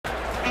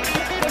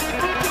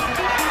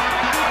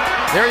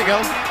There you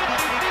go.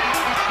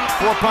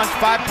 4-punch,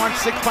 5-punch,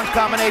 6-punch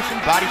combination.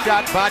 Body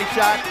shot, bang,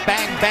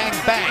 bang,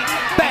 bang,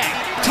 bang.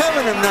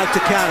 Telling him not to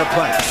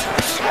counterpunch.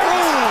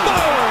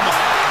 Boom!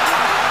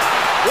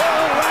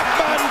 Will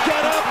Rackman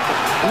get up?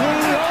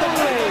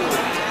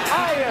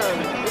 Iron.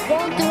 You're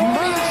going through all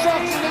the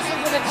instructions. This is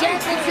for the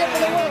championship of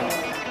the world.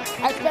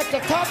 I expect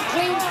a tough,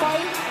 clean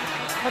fight.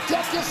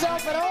 Protect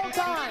yourself at all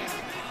times.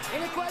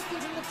 Any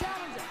questions from the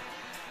challenger?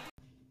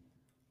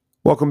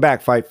 Welcome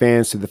back, fight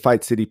fans, to the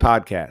Fight City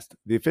Podcast,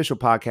 the official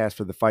podcast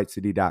for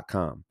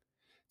thefightcity.com.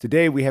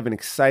 Today, we have an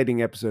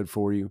exciting episode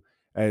for you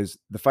as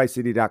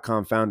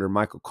thefightcity.com founder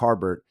Michael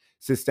Carbert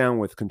sits down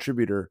with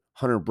contributor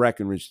Hunter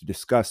Breckenridge to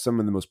discuss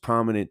some of the most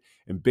prominent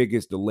and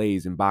biggest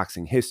delays in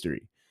boxing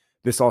history.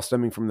 This all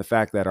stemming from the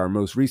fact that our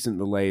most recent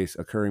delays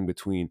occurring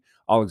between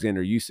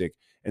Alexander Usyk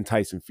and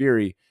Tyson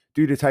Fury,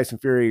 due to Tyson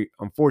Fury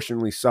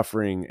unfortunately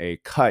suffering a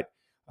cut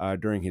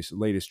during his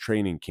latest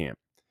training camp.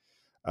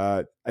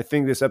 I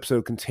think this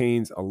episode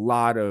contains a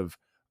lot of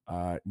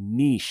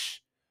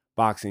niche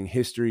boxing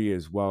history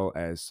as well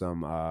as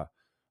some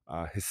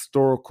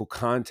historical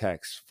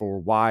context for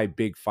why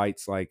big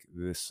fights like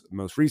this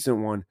most recent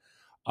one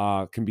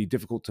can be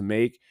difficult to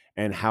make,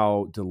 and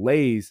how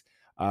delays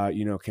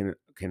can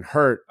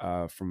hurt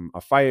from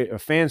a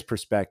fan's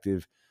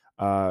perspective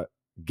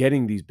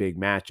getting these big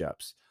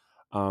matchups.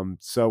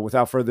 So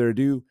without further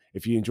ado,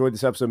 if you enjoyed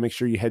this episode, make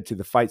sure you head to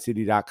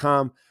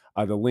thefightcity.com.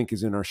 The link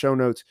is in our show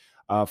notes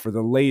for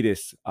the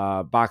latest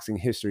boxing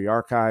history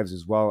archives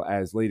as well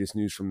as latest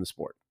news from the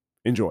sport.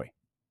 Enjoy.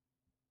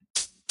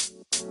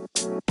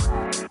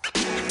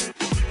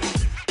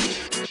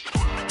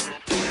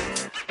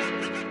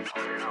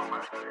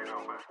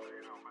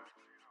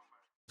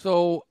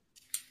 So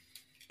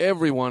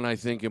everyone, I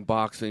think, in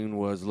boxing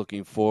was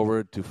looking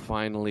forward to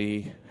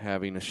finally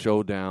having a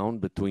showdown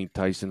between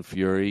Tyson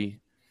Fury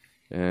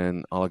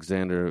and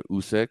Alexander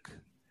Usyk,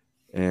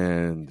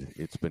 and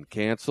it's been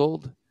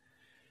canceled.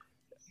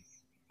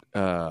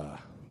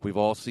 We've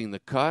all seen the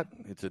cut.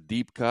 It's a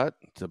deep cut.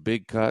 It's a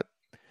big cut.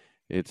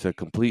 It's a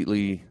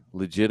completely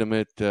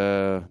legitimate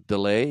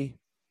delay.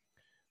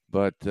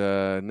 But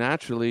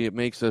naturally, it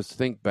makes us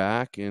think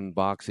back in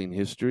boxing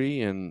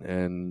history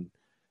and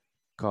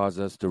cause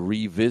us to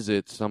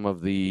revisit some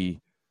of the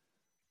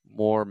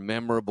more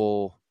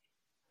memorable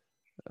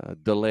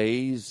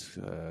delays,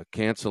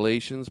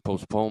 cancellations,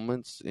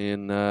 postponements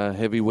in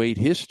heavyweight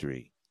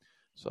history.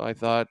 So I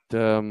thought,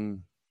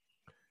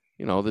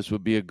 this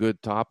would be a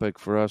good topic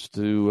for us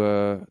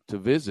to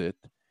visit.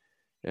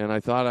 And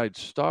I thought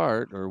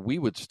we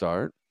would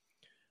start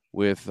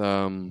with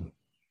a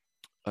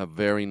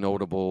very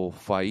notable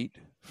fight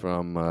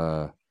from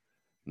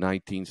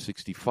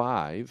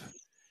 1965.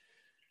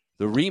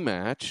 The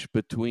rematch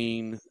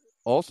between,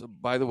 also,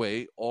 by the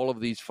way, all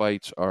of these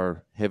fights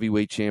are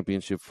heavyweight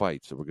championship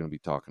fights that we're going to be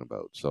talking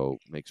about. So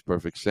it makes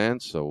perfect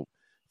sense. So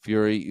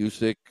Fury,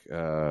 Usyk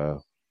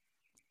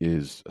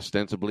is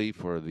ostensibly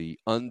for the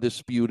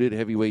undisputed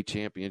heavyweight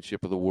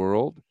championship of the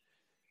world.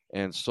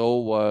 And so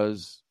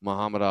was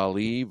Muhammad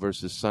Ali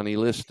versus Sonny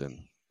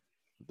Liston,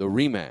 the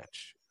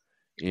rematch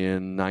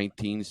in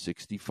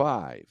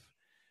 1965.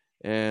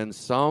 And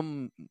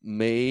some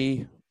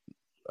may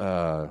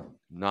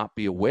not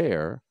be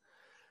aware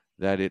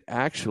that it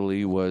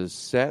actually was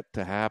set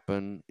to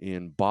happen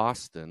in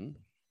Boston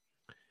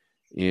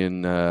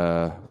in,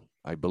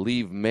 I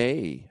believe,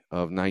 May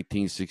of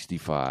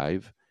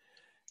 1965.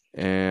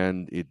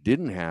 And it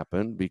didn't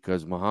happen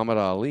because Muhammad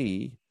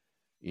Ali,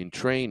 in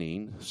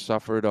training,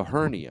 suffered a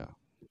hernia,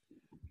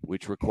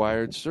 which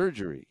required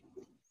surgery.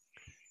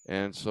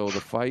 And so the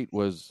fight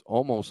was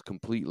almost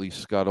completely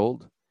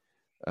scuttled.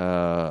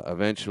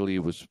 Eventually,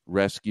 it was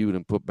rescued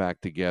and put back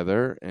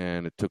together,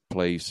 and it took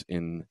place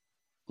in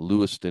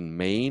Lewiston,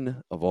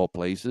 Maine, of all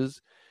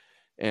places.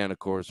 And, of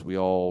course, we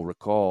all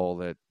recall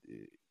that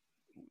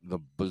the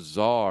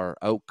bizarre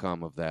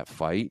outcome of that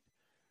fight.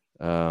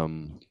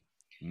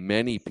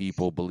 Many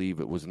people believe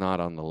it was not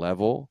on the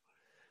level.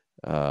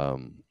 That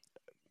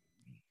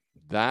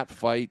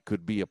fight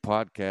could be a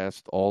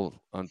podcast all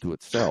unto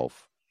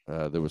itself.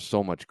 There was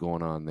so much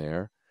going on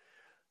there.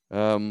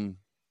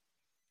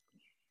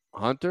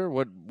 Hunter,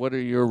 what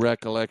are your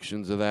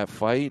recollections of that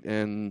fight,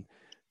 and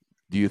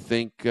do you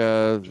think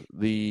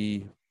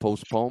the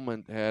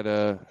postponement had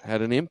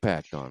an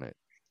impact on it?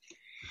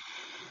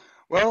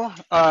 Well,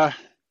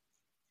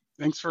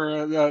 thanks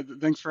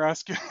for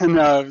asking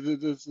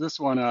this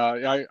one.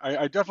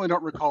 I definitely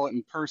don't recall it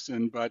in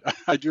person, but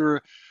I do.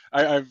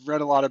 I've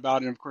read a lot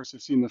about it. And of course,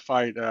 I've seen the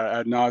fight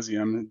ad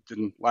nauseum. It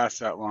didn't last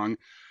that long.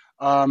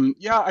 I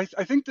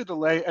think the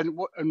delay, and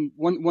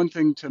one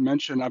thing to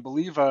mention, I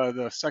believe it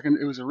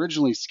was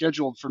originally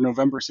scheduled for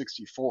November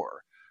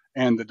 '64,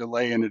 and the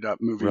delay ended up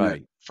moving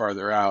it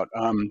farther out.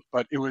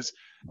 But it was,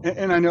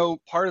 and I know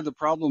part of the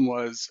problem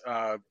was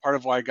part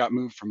of why it got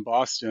moved from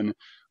Boston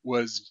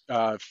was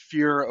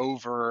fear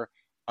over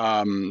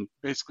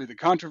basically the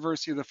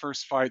controversy of the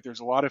first fight.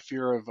 There's a lot of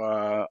fear of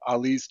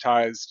Ali's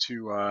ties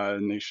to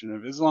Nation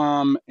of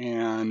Islam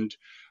and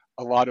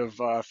a lot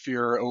of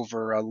fear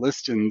over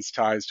Liston's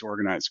ties to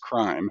organized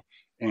crime.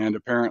 And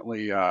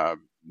apparently,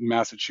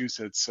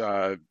 Massachusetts,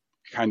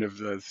 kind of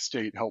the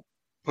state, helped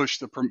push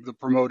the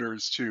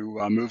promoters to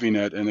moving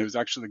it. And it was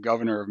actually the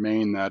governor of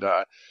Maine that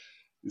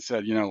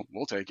said,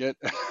 we'll take it.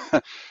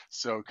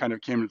 So kind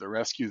of came to the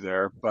rescue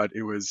there. But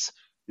it was,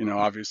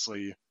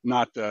 obviously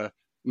not a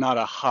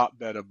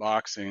hotbed of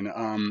boxing.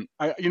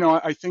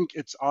 I think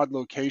its odd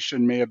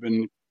location may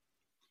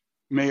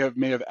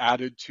have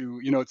added to,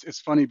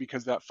 it's funny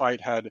because that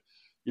fight had,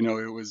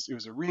 it was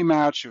a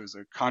rematch. It was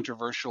a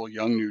controversial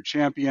young new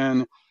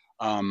champion.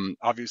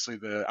 Obviously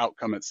the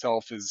outcome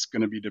itself is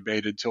going to be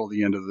debated till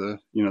the end of the,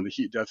 the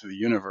heat death of the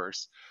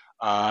universe.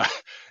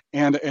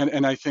 And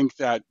I think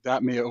that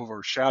may have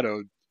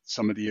overshadowed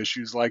some of the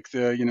issues like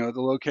the,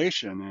 the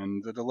location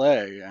and the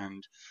delay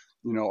and,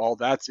 all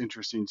that's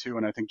interesting too.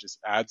 And I think just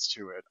adds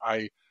to it.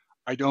 I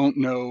don't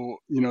know,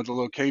 the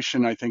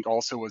location I think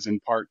also was in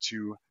part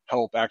to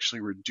help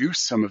actually reduce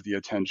some of the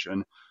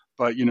attention,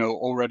 but,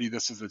 already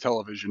this is the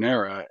television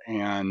era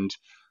and,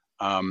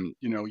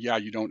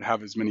 you don't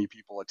have as many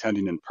people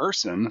attending in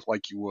person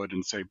like you would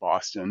in say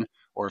Boston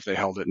or if they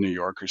held it in New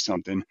York or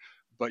something,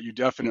 but you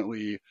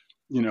definitely,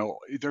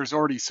 there's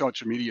already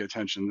such media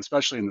attention,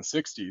 especially in the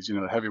 60s,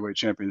 the heavyweight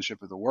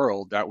championship of the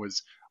world, that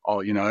was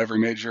all, every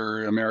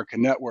major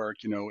American network,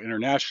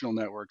 international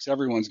networks,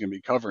 everyone's going to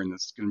be covering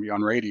this. It's going to be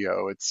on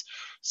radio. It's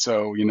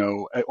so,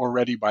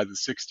 already by the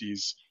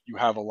 60s, you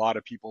have a lot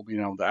of people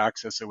being able to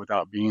access it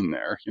without being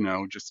there,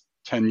 just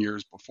 10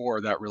 years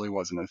before that really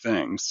wasn't a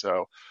thing.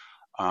 So,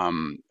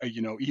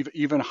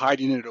 even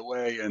hiding it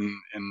away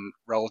in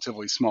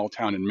relatively small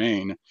town in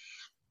Maine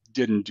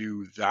didn't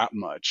do that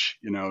much,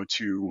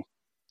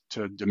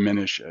 to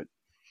diminish it,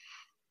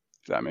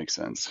 if that makes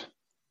sense.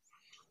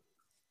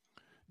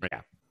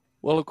 Yeah.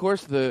 Well, of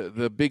course,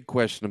 the big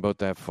question about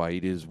that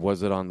fight is,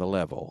 was it on the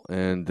level?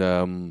 And,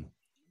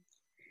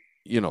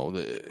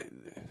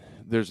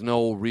 there's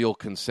no real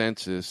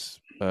consensus.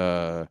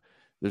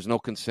 There's no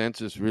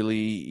consensus, really,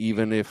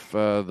 even if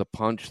the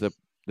punch that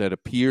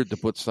appeared to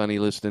put Sonny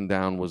Liston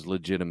down was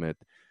legitimate.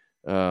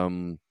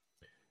 What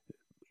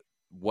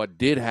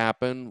did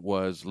happen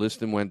was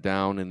Liston went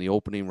down in the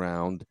opening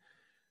round.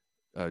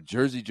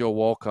 Jersey Joe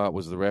Walcott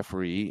was the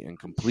referee and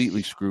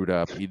completely screwed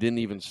up. He didn't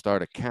even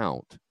start a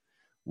count,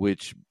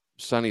 which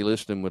Sonny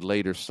Liston would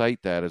later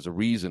cite that as a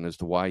reason as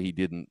to why he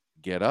didn't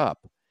get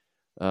up.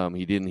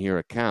 He didn't hear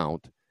a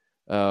count.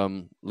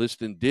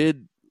 Liston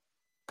did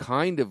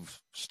kind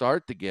of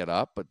start to get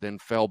up, but then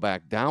fell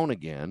back down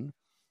again.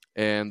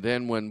 And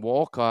then when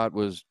Walcott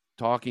was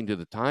talking to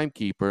the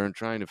timekeeper and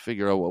trying to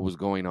figure out what was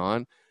going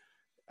on,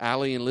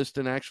 Ali and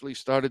Liston actually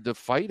started to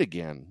fight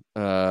again.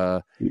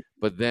 But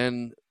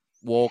then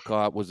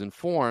Walcott was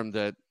informed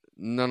that,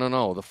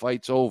 no, the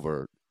fight's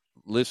over.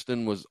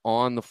 Liston was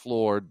on the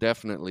floor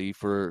definitely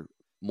for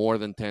more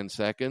than 10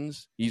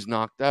 seconds. He's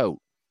knocked out.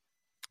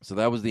 So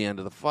that was the end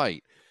of the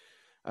fight.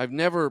 I've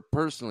never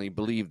personally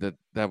believed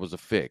that was a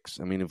fix.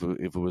 I mean, if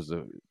it was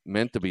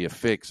meant to be a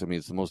fix, I mean,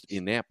 it's the most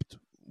inept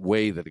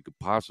way that it could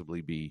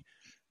possibly be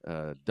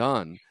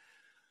done.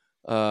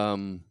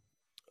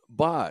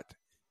 But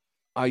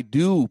I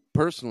do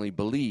personally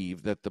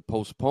believe that the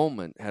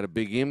postponement had a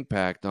big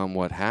impact on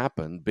what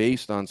happened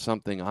based on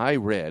something I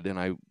read. And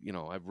I've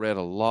read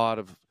a lot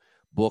of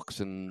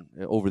books and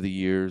over the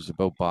years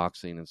about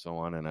boxing and so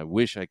on. And I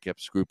wish I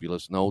kept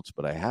scrupulous notes,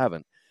 but I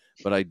haven't.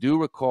 But I do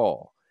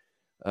recall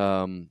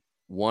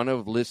one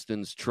of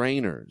Liston's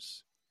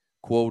trainers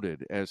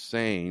quoted as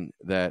saying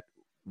that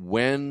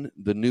when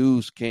the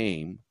news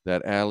came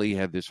that Ali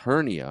had this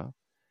hernia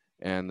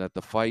and that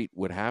the fight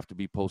would have to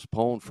be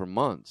postponed for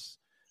months,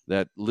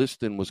 that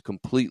Liston was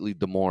completely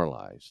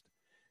demoralized.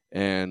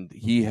 And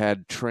he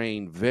had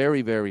trained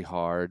very, very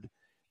hard.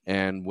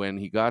 And when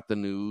he got the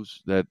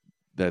news that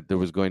there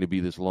was going to be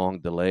this long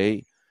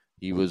delay,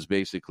 he was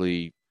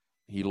basically,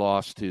 he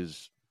lost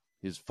his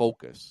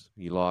focus.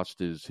 He lost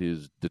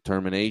his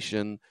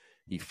determination.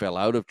 He fell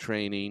out of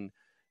training.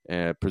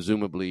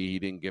 Presumably, he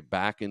didn't get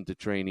back into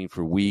training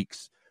for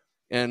weeks.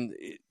 And,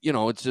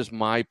 it's just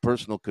my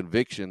personal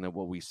conviction that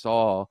what we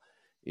saw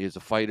is a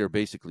fighter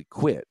basically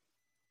quit.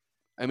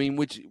 I mean,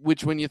 which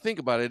when you think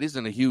about it,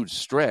 isn't a huge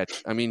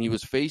stretch. I mean, he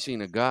was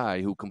facing a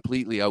guy who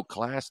completely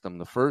outclassed him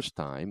the first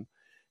time.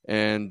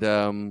 And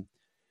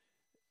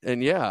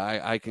yeah,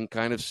 I can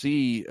kind of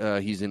see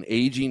he's an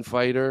aging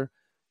fighter.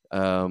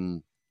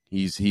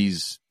 He's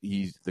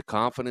the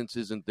confidence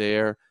isn't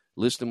there.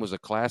 Liston was a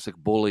classic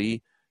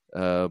bully.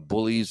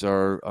 Bullies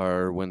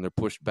are when they're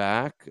pushed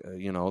back,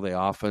 they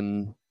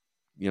often,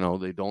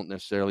 they don't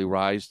necessarily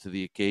rise to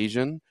the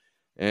occasion.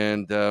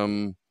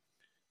 And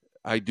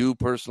I do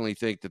personally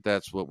think that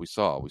that's what we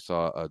saw. We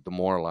saw a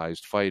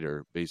demoralized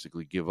fighter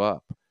basically give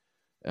up.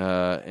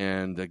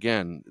 And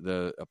again,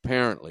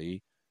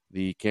 apparently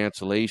the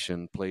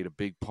cancellation played a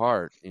big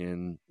part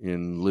in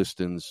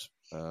Liston's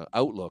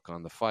outlook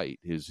on the fight,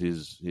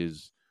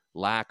 his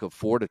lack of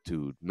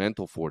fortitude,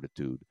 mental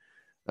fortitude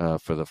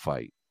for the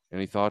fight.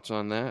 Any thoughts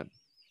on that?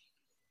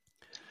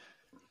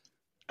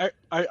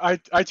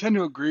 I tend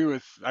to agree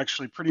with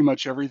actually pretty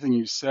much everything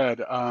you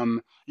said.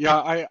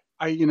 I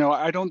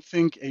don't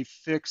think a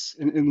fix,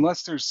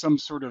 unless there's some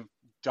sort of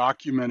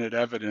documented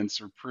evidence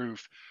or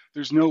proof,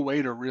 there's no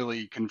way to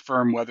really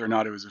confirm whether or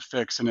not it was a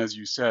fix. And as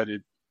you said,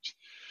 it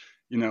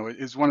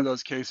is one of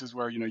those cases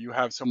where, you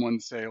have someone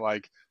say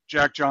like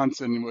Jack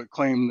Johnson would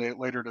claim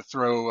later to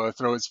throw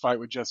his fight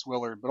with Jess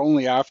Willard, but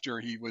only after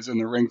he was in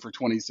the ring for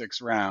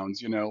 26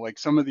 rounds. Like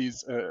some of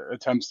these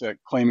attempts at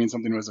claiming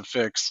something was a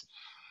fix.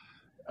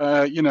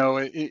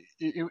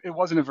 It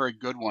wasn't a very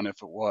good one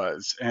if it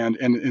was. And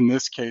in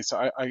this case,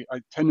 I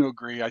tend to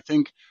agree. I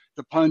think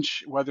the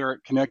punch, whether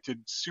it connected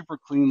super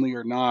cleanly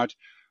or not,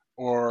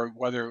 or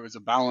whether it was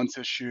a balance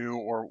issue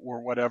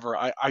or whatever,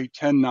 I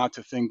tend not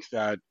to think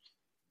that.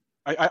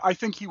 I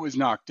think he was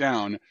knocked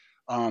down.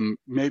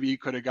 Maybe he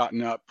could have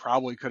gotten up,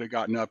 probably could have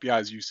gotten up. Yeah,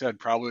 as you said,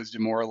 probably was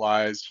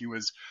demoralized. He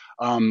was,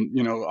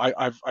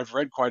 I've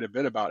read quite a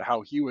bit about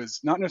how he was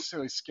not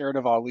necessarily scared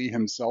of Ali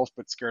himself,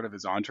 but scared of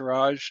his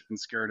entourage and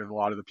scared of a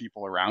lot of the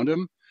people around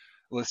him.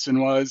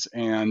 Liston was,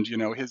 and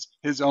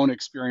his own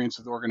experience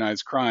with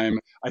organized crime.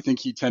 I think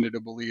he tended to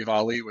believe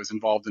Ali was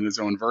involved in his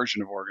own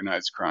version of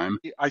organized crime.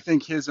 I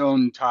think his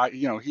own tie,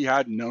 he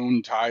had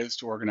known ties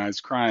to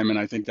organized crime, and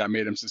I think that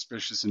made him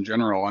suspicious in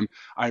general.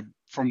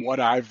 From what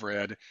I've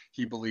read,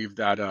 he believed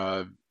that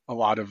a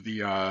lot of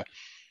the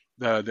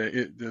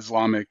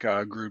Islamic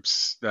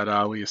groups that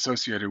Ali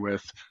associated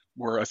with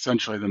were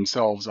essentially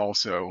themselves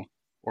also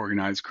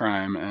organized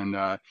crime. And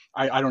I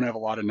don't have a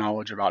lot of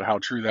knowledge about how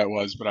true that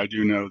was, but I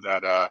do know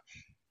that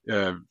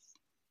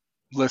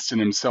Liston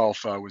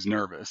himself was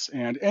nervous.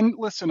 And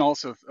Liston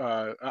also,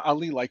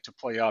 Ali liked to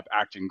play up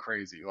acting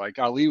crazy. Like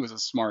Ali was a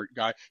smart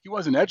guy. He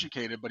wasn't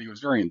educated, but he was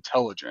very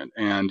intelligent.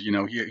 And,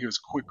 he was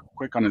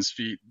quick on his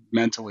feet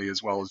mentally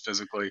as well as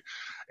physically.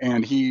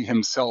 And he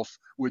himself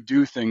would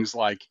do things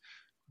like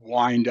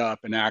wind up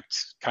and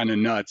act kind of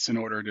nuts in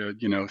order to,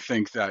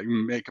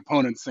 make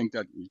opponents think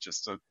that he's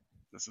just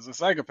this is a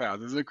psychopath,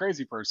 this is a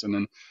crazy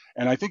person.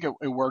 And I think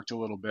it worked a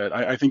little bit.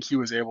 I think he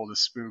was able to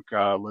spook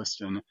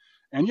Liston.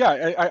 And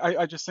yeah,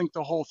 I just think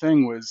the whole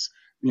thing was,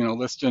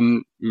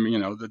 Liston,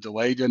 the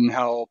delay didn't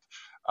help,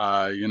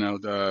 I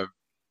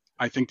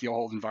think the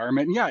whole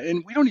environment. And yeah,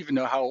 and we don't even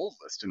know how old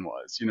Liston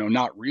was,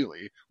 not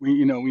really.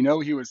 We know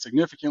he was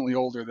significantly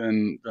older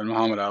than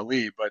Muhammad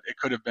Ali, but it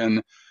could have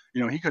been,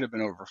 he could have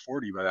been over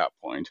 40 by that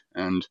point.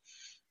 And,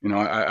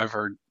 I've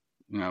heard,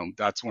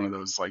 that's one of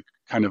those like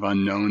kind of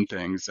unknown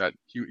things that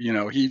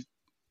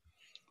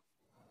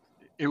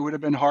it would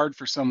have been hard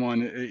for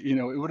someone, it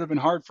would have been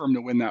hard for him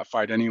to win that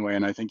fight anyway.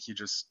 And I think he's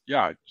just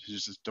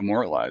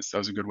demoralized. That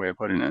was a good way of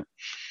putting it.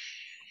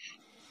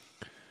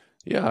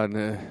 Yeah.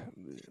 And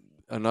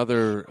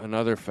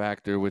another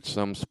factor which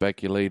some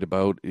speculate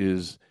about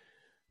is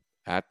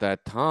at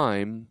that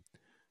time,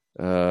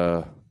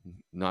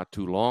 not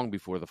too long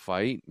before the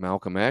fight,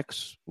 Malcolm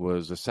X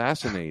was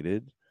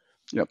assassinated.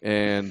 Yep.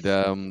 And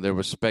there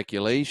was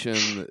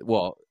speculation.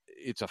 Well,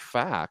 it's a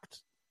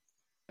fact,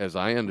 as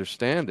I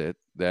understand it,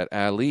 that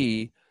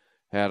Ali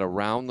had a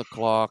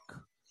round-the-clock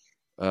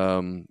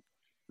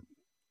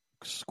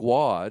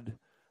squad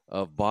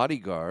of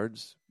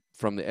bodyguards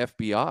from the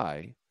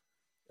FBI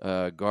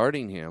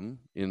guarding him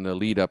in the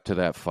lead up to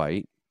that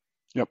fight.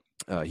 Yep.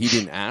 He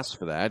didn't ask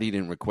for that. He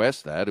didn't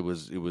request that. It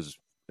was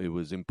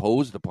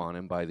imposed upon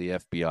him by the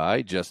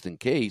FBI just in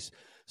case.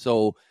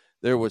 So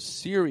there was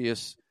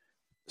serious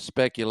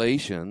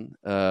speculation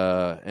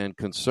and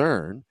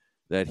concern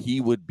that he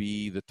would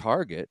be the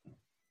target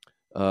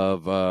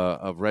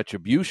of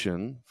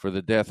retribution for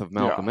the death of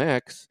Malcolm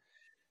X.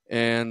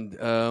 And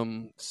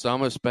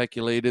some have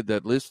speculated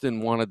that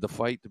Liston wanted the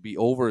fight to be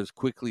over as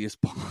quickly as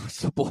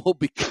possible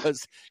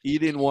because he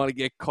didn't want to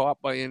get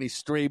caught by any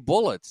stray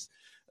bullets.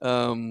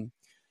 I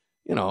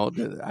don't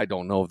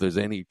know if there's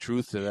any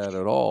truth to that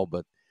at all,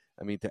 but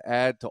I mean, to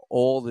add to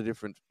all the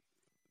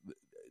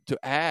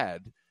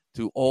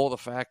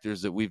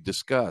factors that we've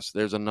discussed,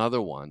 there's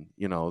another one,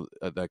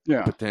 that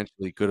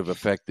potentially could have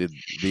affected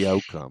the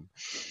outcome.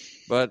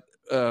 But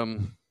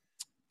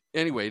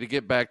anyway, to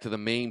get back to the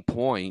main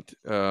point,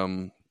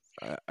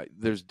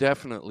 there's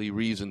definitely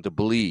reason to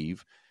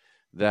believe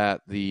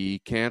that the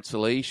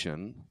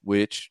cancellation,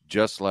 which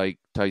just like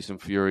Tyson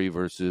Fury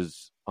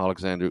versus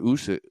Alexander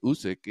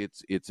Usyk,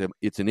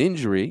 it's an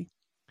injury.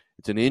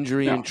 It's an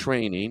injury in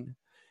training,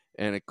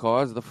 and it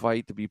caused the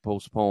fight to be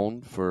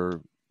postponed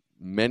for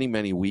many,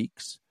 many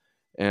weeks.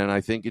 And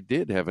I think it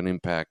did have an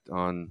impact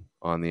on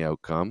the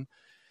outcome.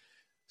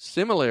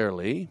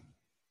 Similarly,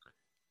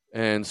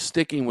 and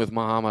sticking with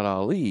Muhammad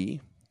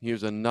Ali,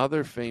 here's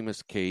another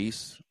famous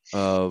case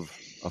of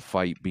a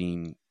fight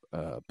being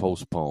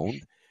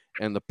postponed,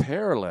 and the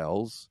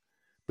parallels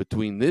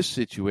between this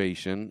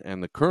situation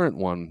and the current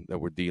one that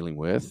we're dealing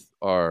with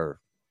are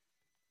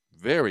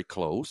very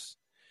close.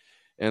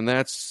 And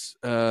that's,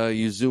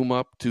 you zoom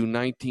up to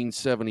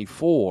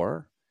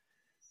 1974,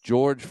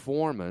 George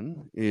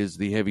Foreman is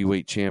the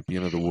heavyweight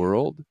champion of the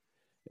world,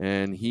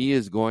 and he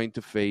is going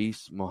to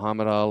face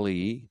Muhammad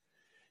Ali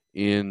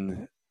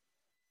in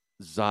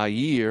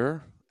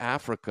Zaire,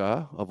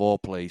 Africa, of all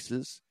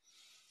places.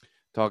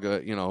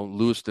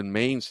 Lewiston,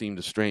 Maine seemed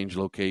a strange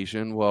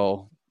location.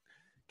 Well,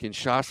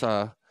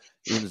 Kinshasa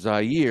in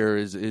Zaire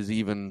is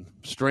even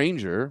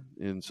stranger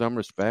in some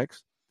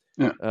respects.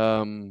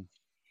 Yeah.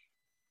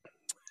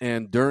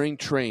 And during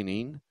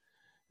training,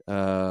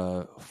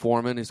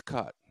 Foreman is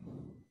cut.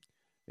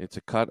 It's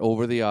a cut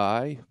over the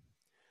eye,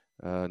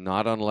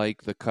 not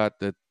unlike the cut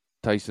that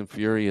Tyson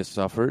Fury has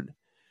suffered.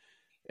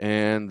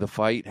 And the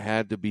fight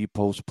had to be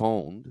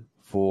postponed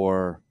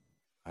for,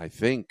 I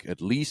think,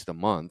 at least a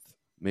month,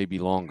 maybe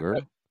longer.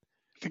 I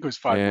think it was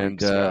 5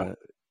 weeks.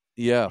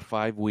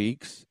 5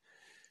 weeks.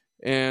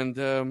 And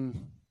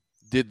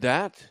did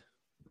that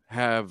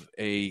have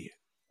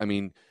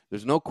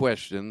there's no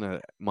question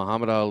that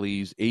Muhammad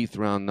Ali's 8th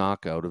round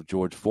knockout of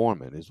George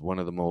Foreman is one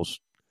of the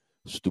most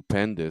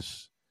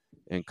stupendous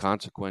and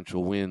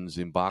consequential wins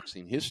in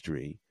boxing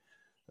history.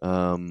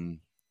 But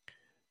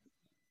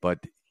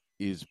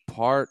is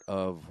part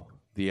of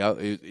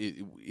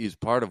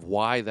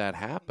why that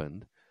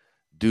happened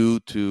due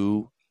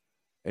to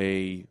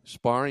a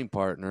sparring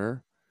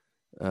partner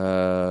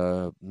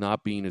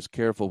not being as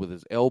careful with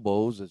his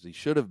elbows as he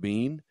should have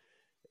been,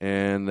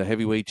 and the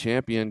heavyweight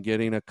champion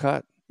getting a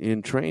cut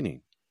in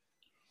training.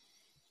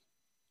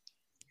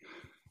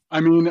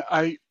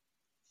 This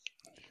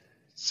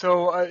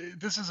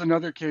is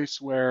another case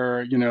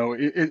where,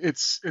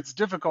 it's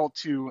difficult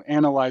to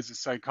analyze the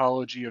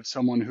psychology of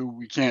someone who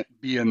we can't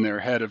be in their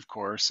head, of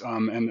course.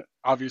 And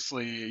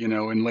obviously,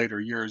 in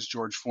later years,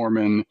 George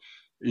Foreman,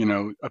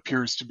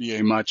 appears to be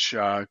a much,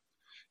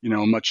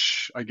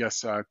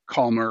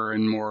 calmer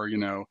and more,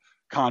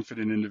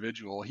 confident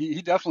individual.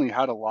 He definitely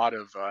had a lot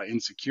of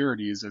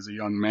insecurities as a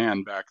young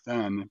man back in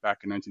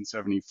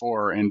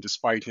 1974. And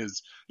despite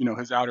his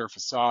outer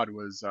facade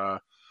was,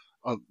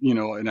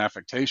 an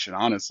affectation,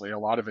 honestly. A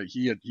lot of it,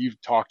 he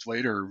talked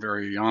later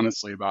very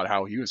honestly about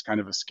how he was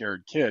kind of a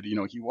scared kid.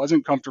 He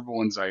wasn't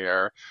comfortable in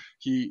Zaire.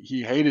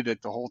 He hated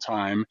it the whole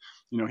time.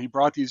 He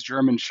brought these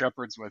German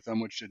shepherds with him,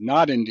 which did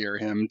not endear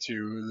him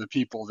to the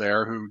people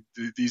there, who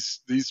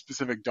these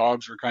specific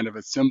dogs were kind of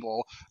a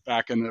symbol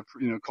back in the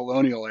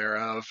colonial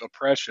era of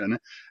oppression.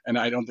 And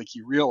I don't think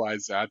he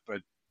realized that,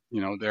 but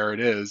there it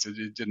is.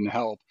 It didn't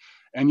help.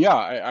 And yeah,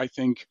 I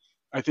think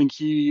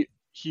he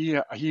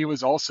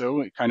was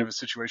also kind of a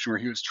situation where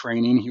he was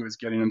training, he was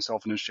getting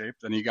himself into shape,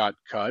 then he got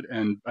cut.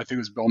 And I think it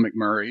was Bill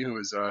McMurray, who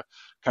was a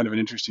kind of an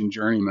interesting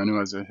journeyman who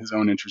has his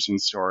own interesting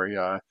story.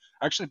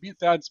 Actually beat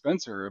Thad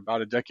Spencer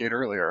about a decade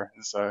earlier.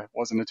 This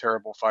wasn't a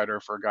terrible fighter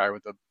for a guy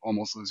with a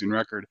almost losing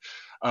record.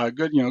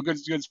 Good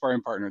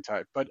sparring partner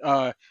type. But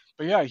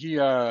yeah, he.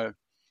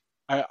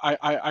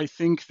 I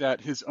think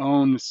that his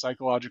own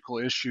psychological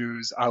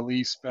issues,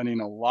 Ali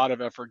spending a lot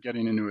of effort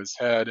getting into his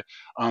head.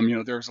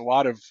 There's a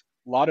lot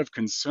of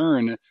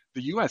concern.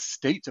 The U.S.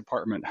 State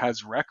Department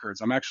has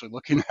records. I'm actually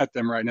looking at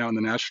them right now in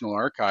the National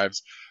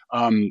Archives.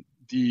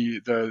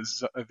 The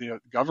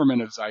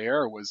government of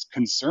Zaire was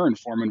concerned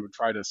Foreman would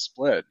try to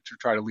split, to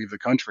try to leave the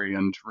country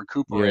and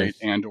recuperate,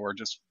 yes, and or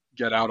just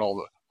get out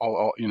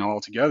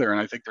altogether.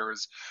 And I think there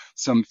was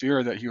some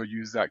fear that he would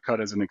use that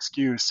cut as an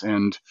excuse,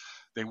 and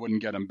they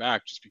wouldn't get him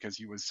back just because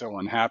he was so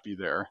unhappy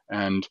there.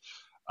 And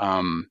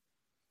I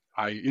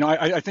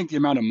think the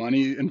amount of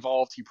money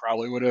involved, he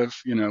probably would have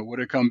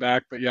come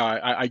back. But yeah,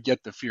 I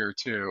get the fear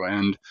too,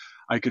 and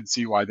I could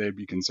see why they'd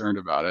be concerned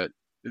about it.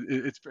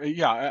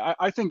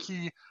 I think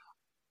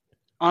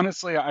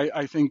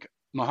I think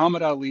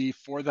Muhammad Ali,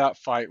 for that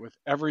fight, with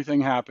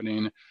everything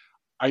happening,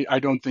 I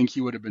don't think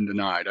he would have been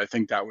denied. I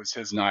think that was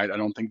his night. I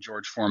don't think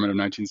George Foreman of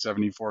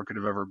 1974 could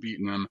have ever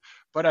beaten him.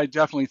 But I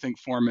definitely think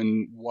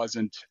Foreman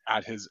wasn't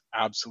at his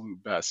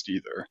absolute best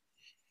either.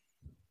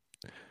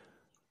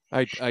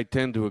 I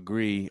tend to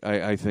agree.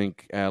 I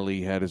think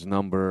Ali had his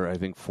number. I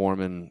think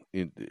Foreman,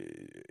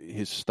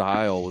 his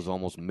style was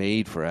almost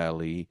made for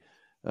Ali.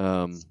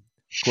 Of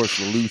course,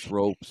 the loose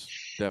ropes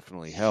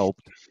definitely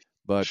helped,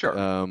 but sure.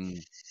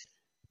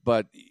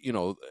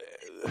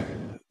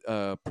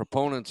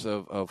 Proponents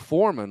of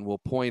Foreman will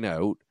point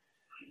out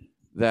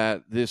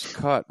that this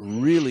cut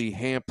really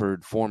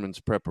hampered Foreman's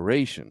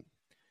preparation.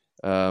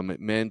 It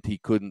meant he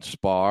couldn't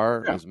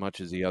spar as much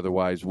as he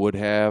otherwise would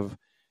have.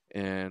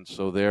 And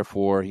so,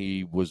 therefore,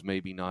 he was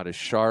maybe not as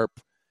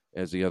sharp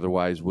as he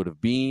otherwise would have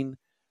been.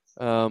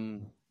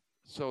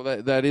 So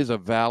that is a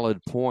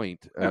valid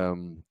point,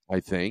 I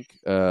think.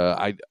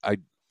 I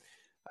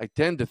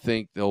tend to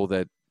think, though,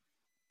 that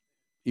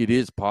it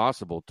is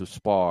possible to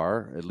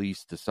spar, at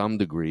least to some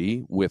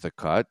degree, with a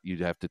cut.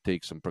 You'd have to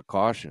take some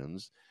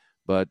precautions.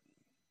 But,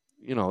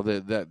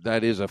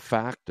 that is a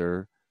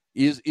factor.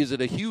 Is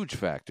it a huge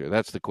factor?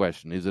 That's the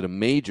question. Is it a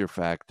major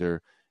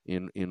factor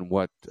in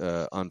what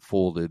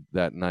unfolded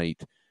that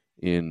night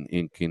in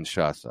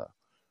Kinshasa?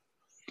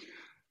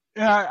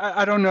 Yeah,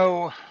 I don't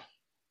know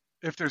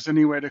if there's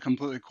any way to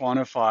completely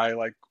quantify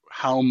like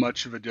how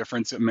much of a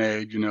difference it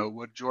made.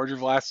 Would George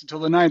have lasted till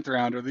the 9th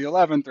round or the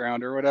 11th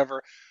round or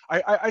whatever?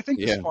 I think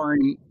the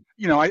sparring,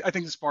 I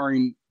think the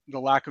sparring, the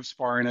lack of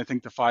sparring, I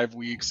think the 5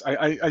 weeks,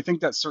 I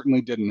think that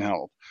certainly didn't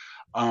help.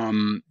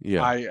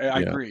 Yeah. I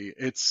agree.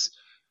 It's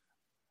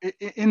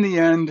in the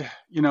end,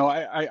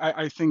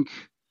 I think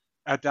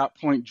at that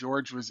point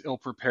George was ill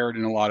prepared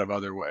in a lot of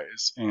other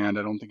ways, and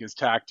I don't think his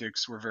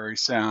tactics were very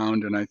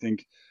sound. And I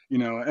think,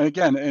 and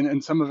again,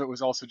 and some of it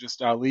was also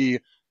just Ali.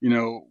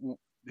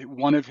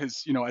 One of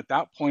his, at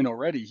that point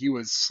already, he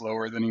was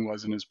slower than he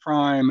was in his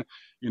prime.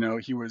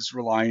 He was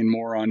relying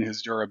more on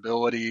his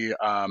durability.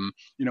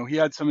 He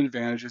had some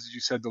advantages, as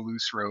you said, the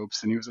loose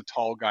ropes, and he was a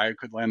tall guy who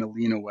could land a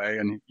lean away,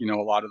 and a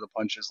lot of the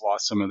punches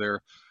lost some of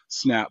their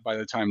snap by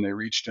the time they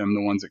reached him,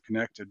 the ones that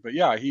connected. But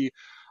yeah, he,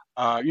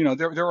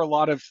 there were a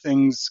lot of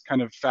things,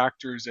 kind of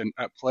factors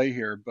at play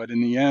here. But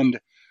in the end,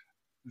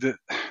 the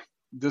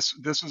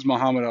this was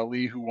Muhammad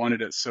Ali who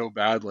wanted it so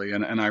badly,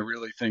 and I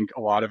really think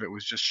a lot of it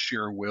was just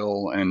sheer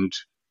will and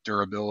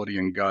durability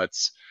and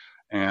guts.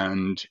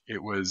 And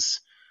it was,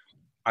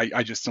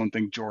 I just don't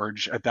think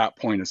George at that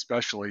point,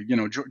 especially,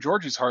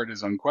 George's heart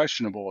is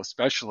unquestionable,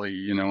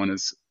 especially, in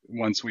his,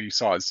 once we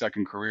saw his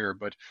second career.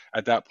 But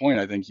at that point,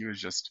 I think he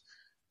was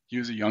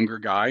a younger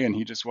guy, and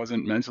he just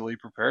wasn't mentally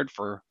prepared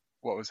for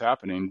what was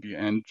happening,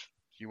 and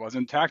he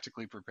wasn't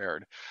tactically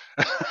prepared.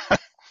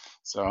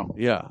 So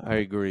Yeah, I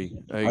agree.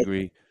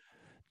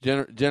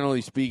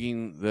 Generally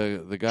speaking,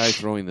 the guy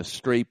throwing the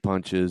straight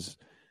punches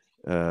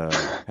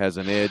has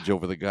an edge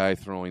over the guy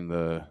throwing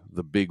the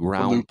big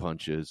round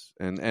punches,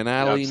 and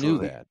Ali knew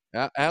that.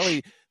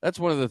 Ali, that's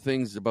one of the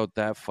things about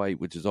that fight,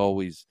 which is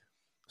always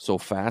so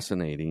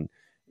fascinating,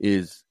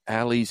 is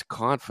Ali's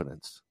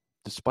confidence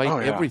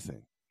despite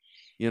everything.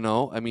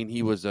 I mean,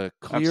 he was a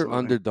clear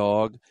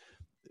underdog.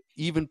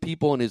 Even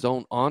people in his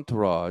own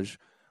entourage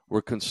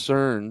were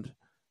concerned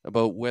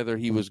about whether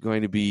he was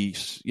going to be,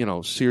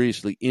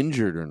 seriously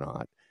injured or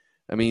not.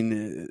 I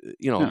mean,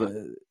 he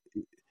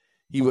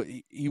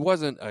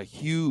wasn't a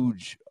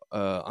huge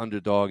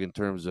underdog in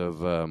terms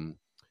of,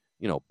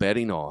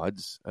 betting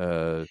odds,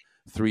 3-1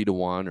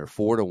 or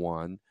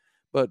 4-1.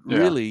 But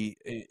really,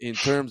 in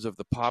terms of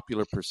the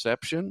popular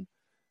perception,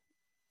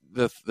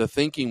 the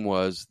thinking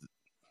was,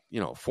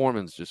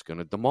 Foreman's just going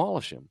to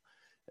demolish him.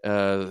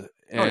 But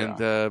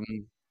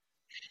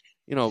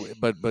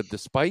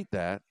despite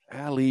that,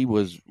 Ali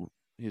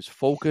his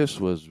focus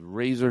was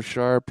razor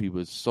sharp. He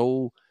was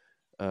so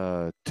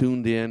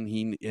tuned in.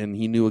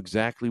 He knew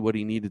exactly what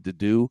he needed to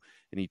do,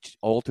 and he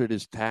altered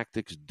his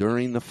tactics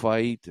during the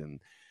fight.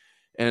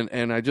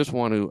 And I just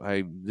want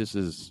to, this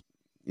is,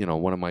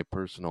 one of my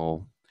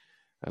personal,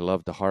 I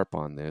love to harp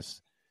on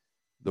this.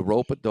 The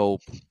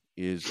rope-a-dope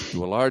is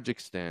to a large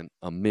extent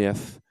a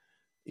myth,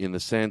 in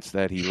the sense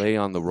that he lay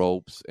on the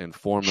ropes and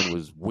Foreman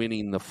was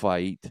winning the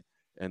fight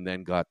and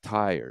then got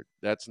tired.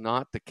 That's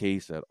not the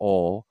case at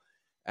all.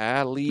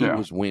 Ali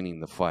was winning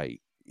the fight.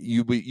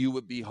 You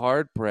would be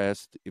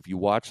hard-pressed, if you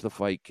watch the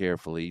fight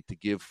carefully, to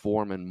give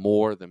Foreman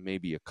more than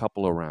maybe a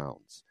couple of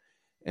rounds.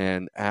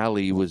 And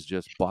Ali was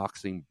just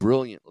boxing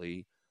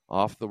brilliantly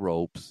off the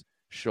ropes,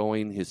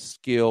 showing his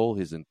skill,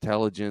 his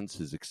intelligence,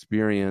 his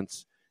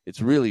experience.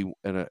 It's really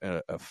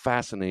a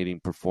fascinating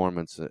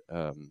performance,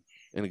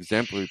 an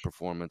exemplary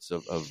performance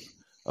of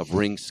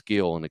ring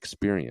skill and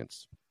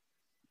experience.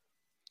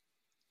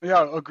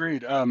 Yeah,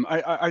 agreed.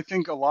 I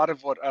think a lot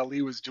of what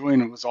Ali was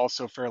doing was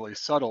also fairly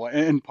subtle.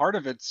 And part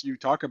of it's, you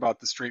talk about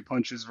the straight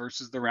punches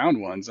versus the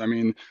round ones. I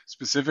mean,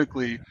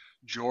 specifically,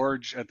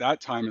 George at that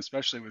time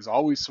especially was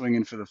always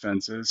swinging for the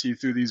fences. He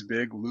threw these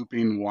big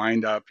looping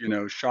wind up,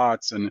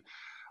 shots. And,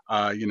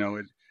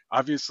 it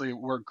obviously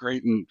worked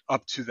great and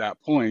up to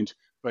that point.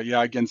 But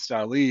yeah, against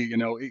Ali,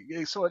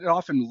 so it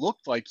often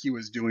looked like he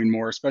was doing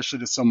more, especially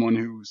to someone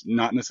who's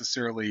not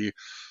necessarily,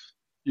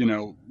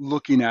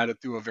 looking at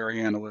it through a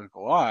very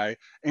analytical eye.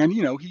 And,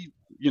 he,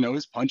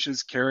 his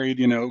punches carried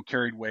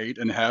weight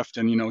and heft,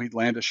 and, he'd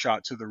land a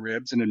shot to the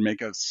ribs and it'd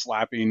make a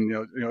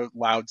slapping,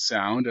 loud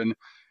sound. And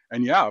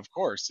yeah, of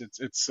course,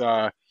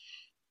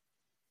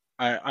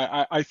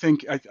 I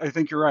think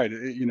you're right.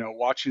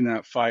 Watching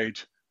that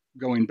fight,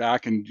 going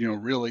back and,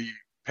 really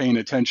paying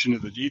attention to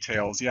the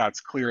details. Yeah, it's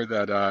clear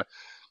that,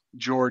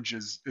 George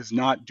is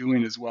not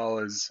doing as well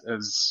as,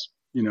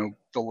 the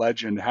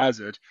legend has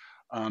it.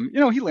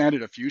 He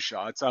landed a few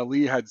shots.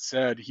 Ali had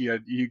said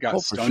he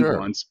got stunned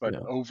once, but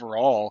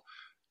overall,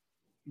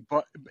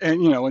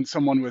 and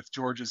someone with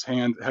George's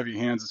heavy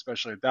hands,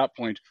 especially at that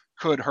point,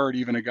 could hurt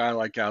even a guy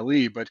like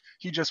Ali. But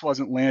he just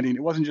wasn't landing.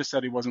 It wasn't just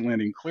that he wasn't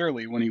landing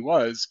clearly. When he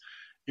was,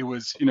 it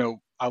was,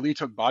 Ali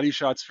took body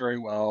shots very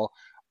well.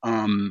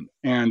 And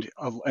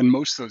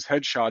most of those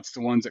headshots,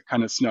 the ones that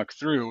kind of snuck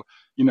through,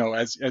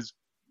 as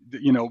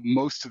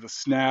most of the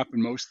snap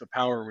and most of the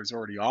power was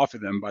already off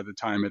of them by the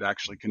time it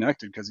actually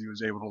connected, because he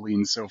was able to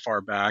lean so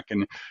far back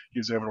and he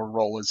was able to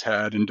roll his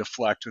head and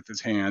deflect with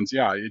his hands.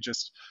 Yeah,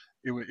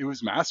 it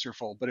was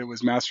masterful, but it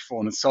was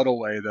masterful in a subtle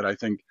way that I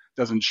think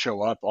doesn't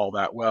show up all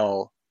that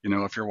well,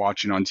 if you're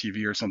watching on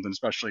TV or something,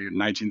 especially in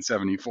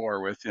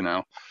 1974 with,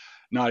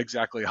 not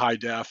exactly high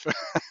def,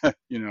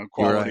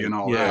 quality and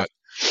all that.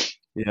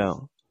 Yeah.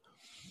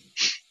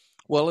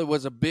 Well, it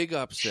was a big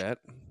upset.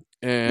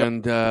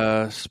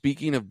 And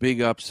speaking of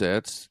big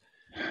upsets,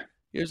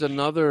 here's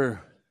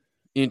another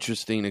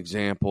interesting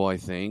example, I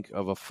think,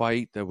 of a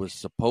fight that was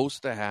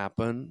supposed to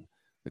happen.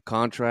 The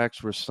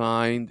contracts were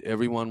signed.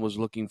 Everyone was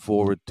looking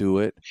forward to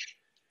it.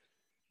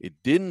 It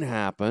didn't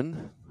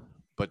happen,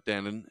 but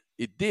then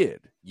it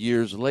did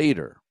years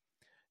later.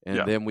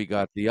 And then we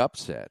got the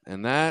upset.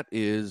 And that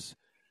is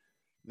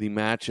the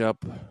matchup,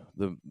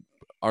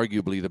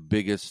 arguably the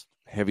biggest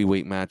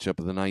heavyweight matchup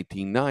of the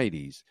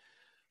 1990s,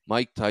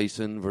 Mike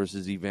Tyson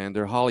versus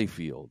Evander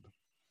Holyfield.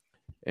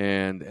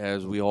 And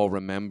as we all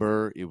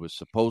remember, it was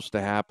supposed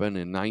to happen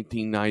in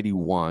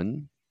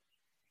 1991.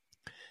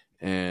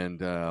 And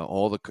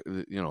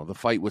the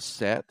fight was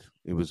set.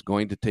 It was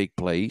going to take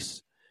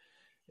place.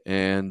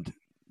 And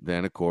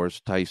then, of course,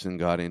 Tyson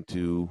got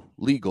into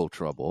legal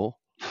trouble,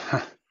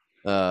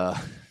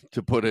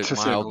 to put it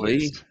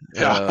mildly.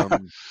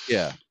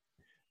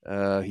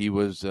 He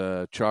was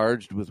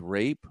charged with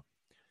rape.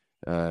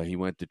 He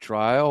went to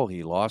trial.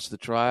 He lost the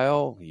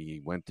trial. He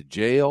went to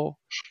jail.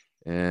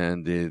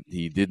 And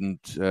he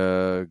didn't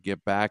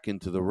get back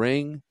into the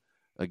ring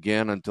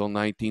again until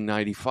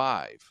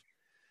 1995.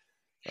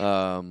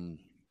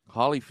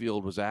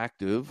 Holyfield was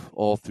active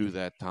all through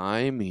that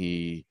time.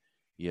 He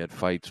had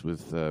fights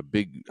with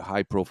big,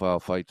 high-profile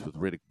fights with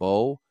Riddick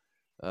Bowe,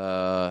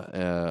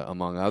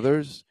 among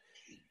others.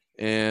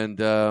 And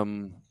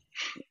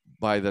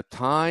by the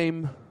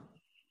time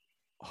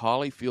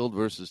Holyfield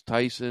versus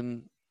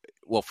Tyson,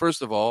 well,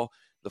 first of all,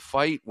 the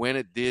fight when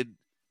it did,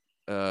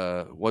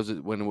 when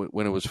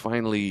it was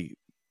finally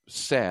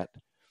set,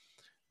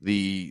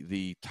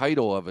 the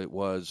title of it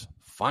was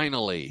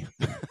Finally.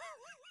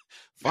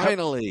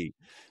 Finally.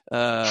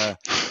 The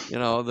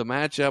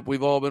matchup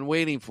we've all been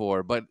waiting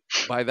for. But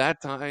by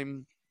that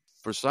time,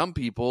 for some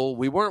people,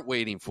 we weren't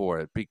waiting for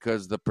it,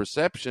 because the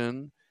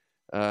perception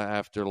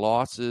after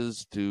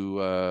losses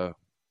to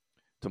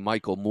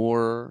Michael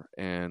Moore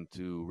and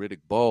to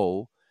Riddick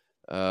Bowe,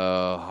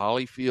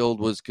 Holyfield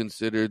was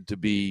considered to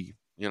be,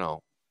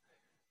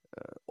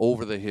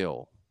 over the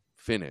hill,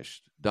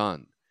 finished,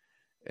 done.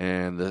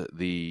 And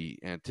the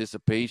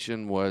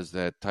anticipation was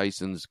that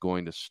Tyson's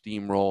going to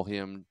steamroll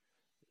him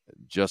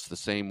just the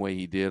same way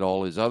he did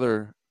all his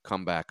other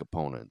comeback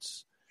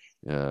opponents,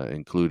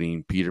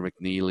 including Peter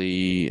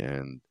McNeely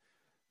and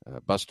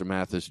Buster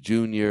Mathis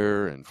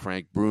Jr. and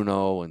Frank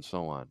Bruno and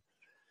so on.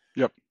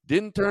 Yep.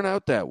 Didn't turn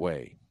out that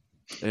way.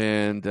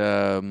 And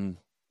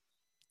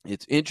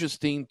it's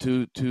interesting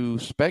to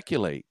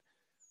speculate.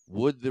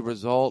 Would the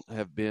result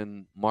have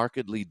been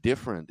markedly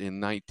different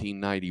in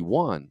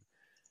 1991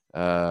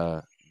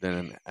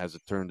 than as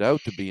it turned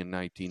out to be in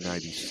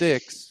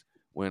 1996,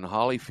 when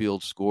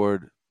Holyfield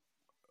scored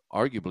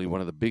arguably one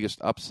of the biggest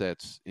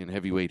upsets in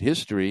heavyweight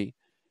history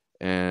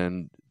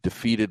and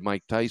defeated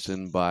Mike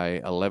Tyson by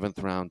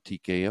 11th round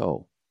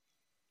TKO?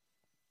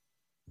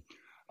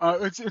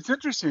 It's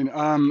interesting.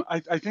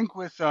 I think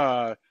with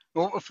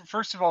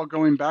first of all,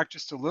 going back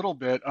just a little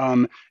bit,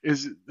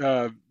 is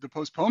the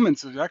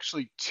postponements. There's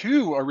actually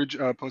two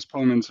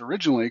postponements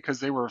originally, because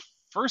they were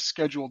first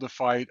scheduled to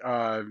fight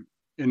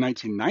in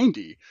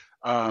 1990,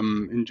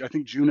 in I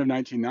think June of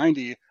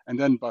 1990, and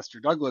then Buster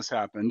Douglas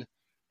happened,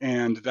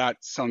 and that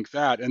sunk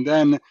that. And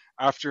then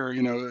after,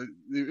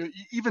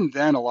 even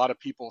then, a lot of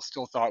people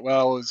still thought,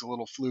 well, it was a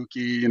little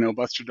fluky.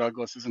 Buster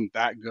Douglas isn't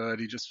that good.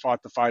 He just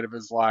fought the fight of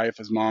his life.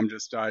 His mom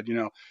just died.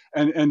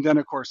 And then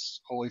of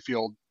course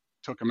Holyfield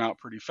took him out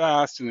pretty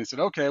fast, and they said,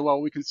 okay,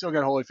 well, we can still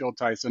get Holyfield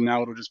Tyson.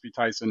 Now it'll just be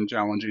Tyson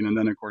challenging. And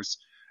then of course,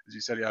 as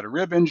you said, he had a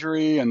rib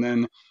injury, and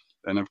then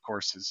of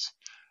course his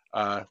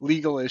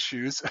legal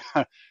issues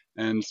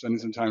and spending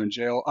some time in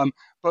jail.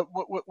 But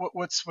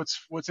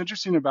what's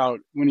interesting about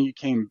when he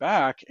came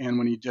back and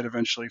when he did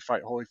eventually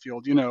fight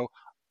Holyfield,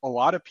 a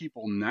lot of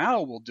people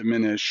now will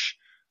diminish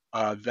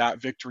that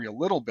victory a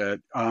little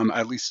bit,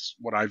 at least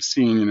what I've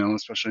seen,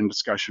 especially in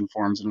discussion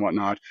forums and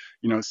whatnot,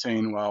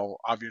 saying, well,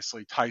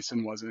 obviously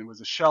Tyson was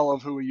a shell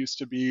of who he used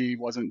to be,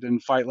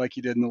 didn't fight like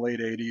he did in the late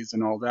 80s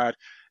and all that.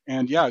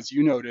 And yeah, as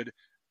you noted,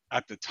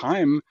 at the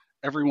time,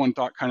 everyone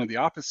thought kind of the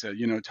opposite.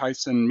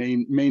 Tyson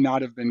may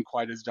not have been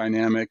quite as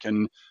dynamic,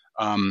 and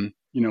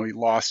he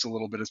lost a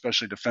little bit,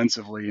 especially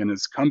defensively in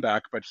his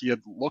comeback, but he had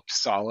looked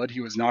solid.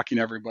 He was knocking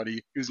everybody.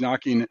 He was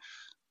knocking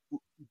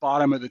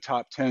bottom of the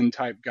top 10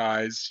 type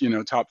guys,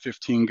 top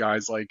 15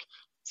 guys like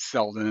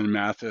Selden and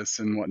Mathis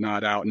and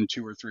whatnot out in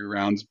 2 or 3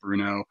 rounds,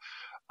 Bruno,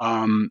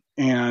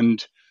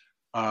 and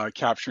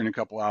capturing a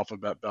couple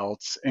alphabet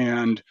belts.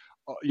 And,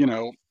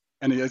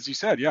 and as you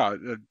said, yeah,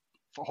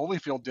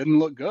 Holyfield didn't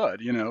look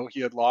good.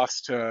 He had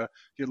lost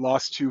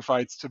 2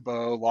 fights to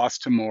Bowe,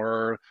 lost to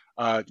Moore,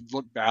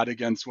 looked bad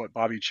against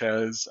Bobby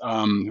Chez,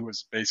 who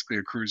was basically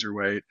a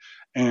cruiserweight.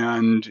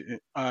 And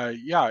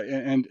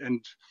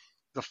and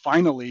the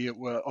finally, it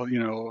was,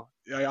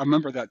 I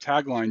remember that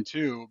tagline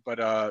too,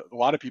 but a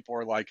lot of people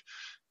are like,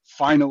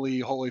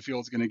 finally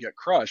Holyfield's going to get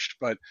crushed.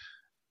 But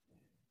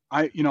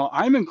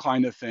I'm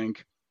inclined to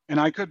think, and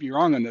I could be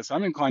wrong on this,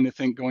 I'm inclined to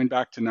think going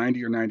back to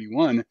 90 or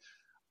 91,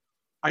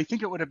 I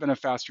think it would have been a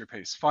faster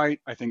paced fight.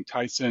 I think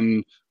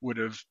Tyson would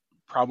have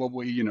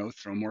probably,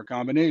 throw more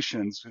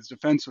combinations. His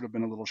defense would have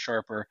been a little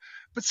sharper,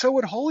 but so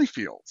would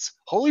Holyfield's.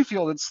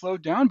 Holyfield had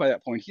slowed down by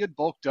that point. He had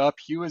bulked up.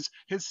 His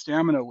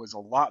stamina was a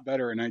lot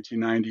better in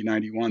 1990,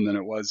 91 than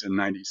it was in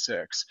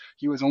 96.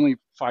 He was only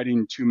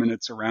fighting 2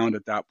 minutes a round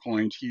at that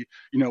point.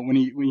 When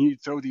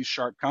he'd throw these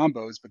sharp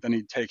combos, but then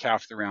he'd take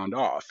half the round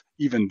off.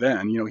 Even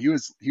then, he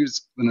was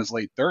in his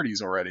late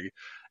 30s already.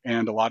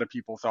 And a lot of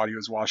people thought he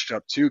was washed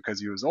up too because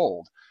he was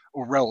old,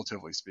 or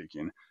relatively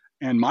speaking.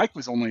 And Mike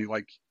was only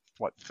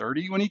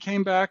 30 when he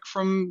came back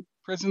from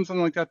prison,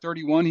 something like that,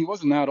 31. He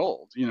wasn't that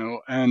old,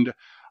 And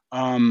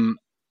I'm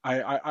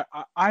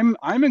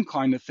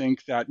inclined to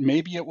think that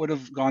maybe it would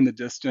have gone the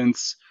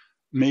distance.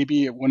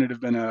 Maybe it wouldn't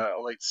have been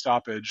a late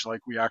stoppage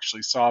like we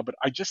actually saw. But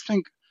I just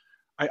think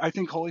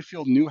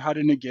Holyfield knew how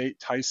to negate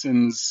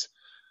Tyson's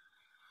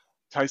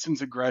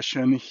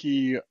aggression.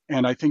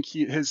 I think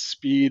his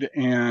speed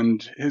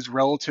and his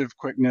relative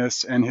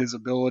quickness and his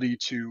ability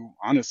to,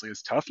 honestly,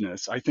 his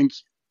toughness. I think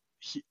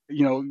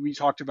we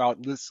talked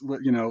about this,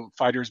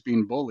 fighters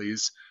being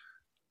bullies.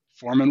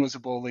 Foreman was a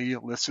bully,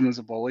 Liston was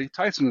a bully,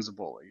 Tyson was a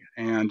bully.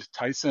 And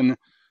Tyson,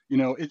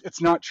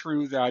 it's not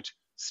true that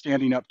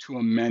standing up to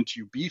him meant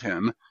you beat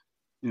him.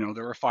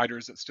 There were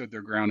fighters that stood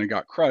their ground and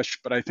got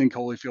crushed, but I think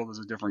Holyfield is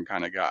a different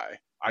kind of guy.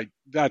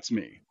 That's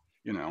me.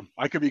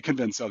 I could be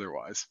convinced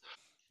otherwise.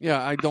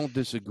 Yeah, I don't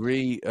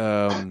disagree.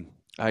 As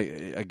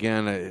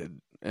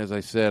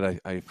I said,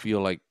 I feel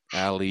like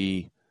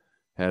Ali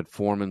had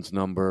Foreman's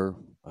number.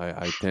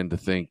 I tend to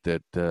think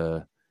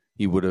that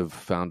he would have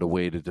found a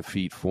way to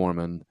defeat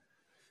Foreman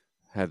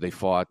had they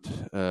fought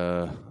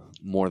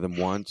more than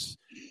once.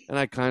 And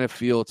I kind of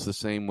feel it's the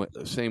same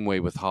way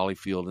with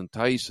Holyfield and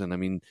Tyson. I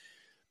mean,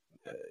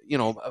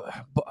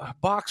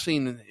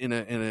 boxing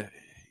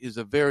is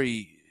a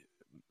very,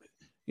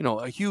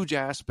 a huge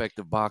aspect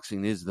of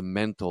boxing is the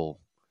mental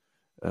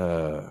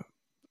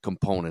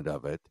component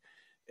of it.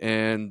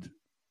 And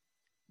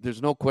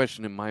there's no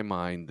question in my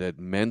mind that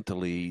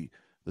mentally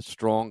the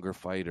stronger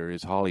fighter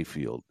is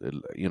Holyfield.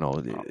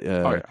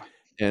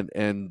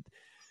 And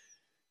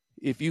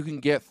if you can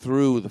get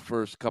through the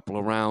first couple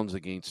of rounds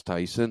against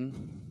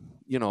Tyson,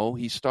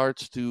 he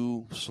starts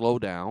to slow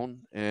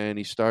down and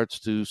he starts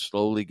to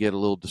slowly get a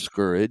little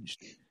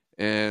discouraged.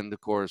 And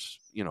of course,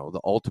 the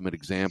ultimate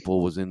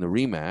example was in the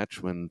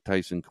rematch when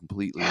Tyson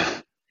completely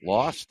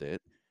lost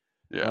it.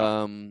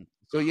 Yeah.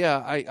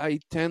 I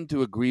tend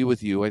to agree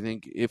with you. I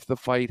think if the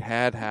fight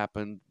had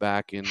happened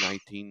back in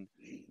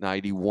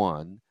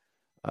 1991,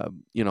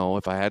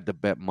 if I had to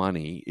bet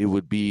money, it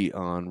would be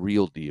on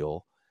Real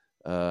Deal,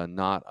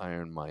 not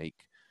Iron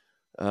Mike.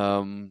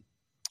 But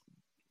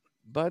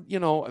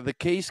the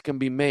case can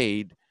be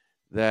made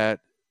that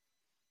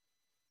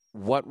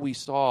what we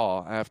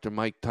saw after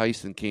Mike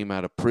Tyson came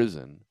out of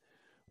prison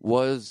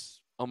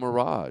was a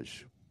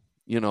mirage.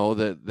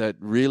 That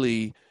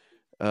really.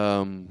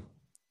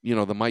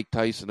 The Mike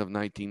Tyson of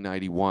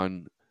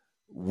 1991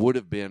 would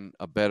have been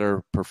a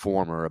better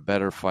performer, a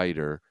better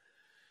fighter.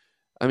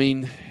 I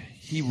mean,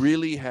 he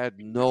really had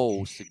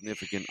no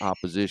significant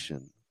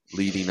opposition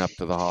leading up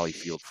to the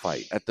Holyfield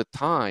fight. At the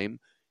time,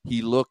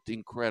 he looked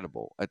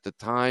incredible. At the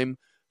time,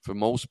 for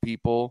most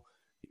people,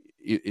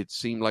 it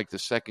seemed like the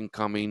second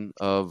coming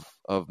of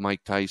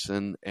Mike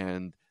Tyson,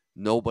 and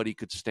nobody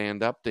could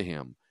stand up to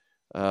him.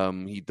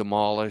 He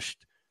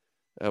demolished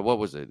what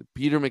was it?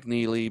 Peter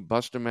McNeely,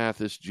 Buster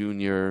Mathis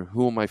Jr.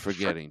 Who am I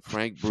forgetting?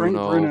 Frank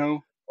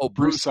Bruno. Oh,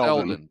 Bruce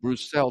Seldon.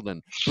 Bruce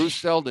Seldon,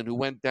 who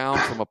went down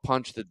from a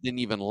punch that didn't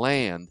even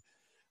land.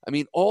 I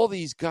mean, all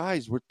these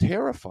guys were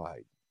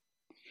terrified.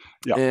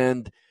 Yeah.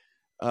 And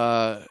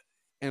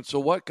so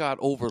what got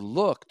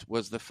overlooked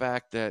was the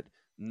fact that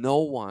no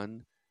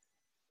one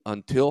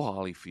until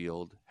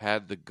Holyfield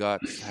had the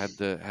guts, had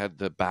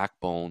the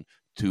backbone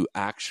to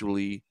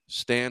actually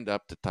stand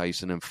up to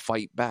Tyson and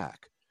fight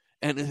back.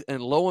 And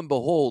lo and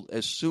behold,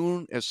 as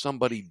soon as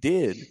somebody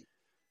did,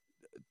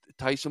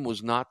 Tyson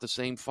was not the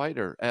same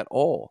fighter at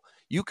all.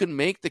 You can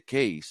make the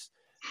case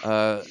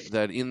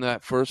that in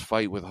that first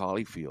fight with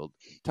Holyfield,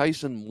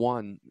 Tyson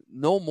won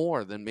no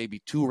more than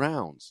maybe 2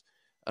 rounds.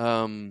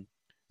 Some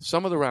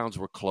of the rounds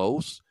were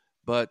close,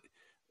 but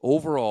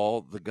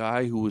overall, the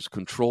guy who was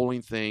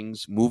controlling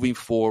things, moving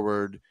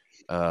forward,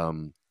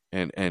 and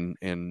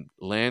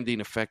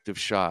landing effective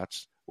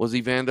shots was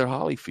Evander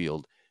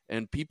Holyfield.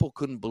 And people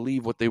couldn't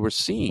believe what they were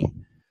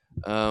seeing.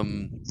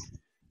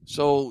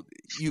 So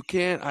you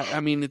can't,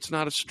 it's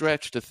not a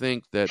stretch to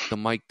think that the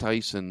Mike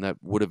Tyson that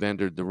would have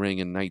entered the ring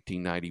in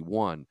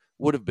 1991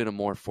 would have been a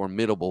more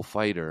formidable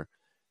fighter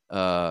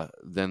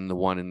than the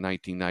one in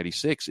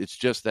 1996. It's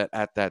just that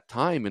at that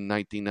time in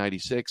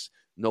 1996,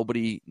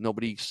 nobody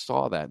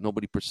saw that.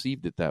 Nobody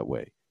perceived it that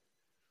way.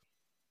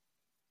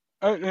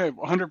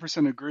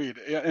 100% agreed.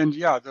 And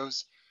yeah,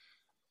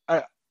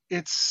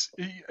 it's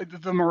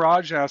the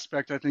mirage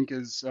aspect, I think,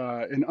 is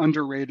an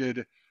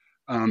underrated.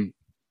 I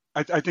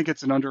think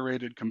it's an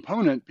underrated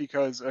component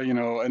because an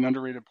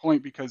underrated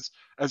point because,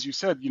 as you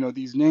said,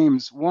 these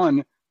names,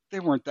 one, they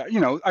weren't that.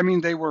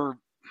 They were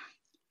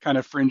kind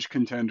of fringe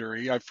contender.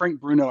 Frank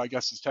Bruno, I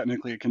guess, is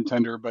technically a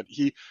contender, but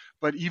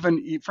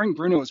Frank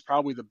Bruno is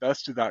probably the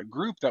best of that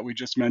group that we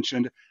just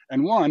mentioned.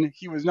 And one,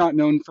 he was not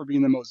known for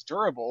being the most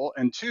durable,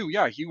 and two,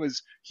 yeah, he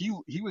was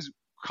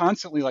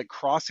constantly like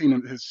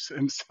crossing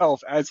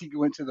himself as he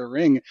went to the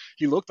ring.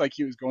 He looked like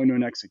he was going to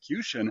an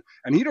execution,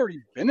 and he'd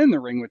already been in the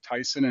ring with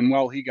Tyson, and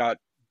while he got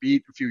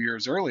beat a few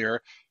years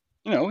earlier,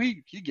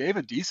 he gave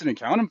a decent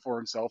accounting for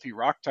himself. He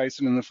rocked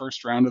Tyson in the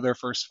first round of their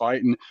first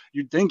fight, and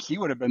you'd think he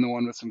would have been the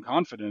one with some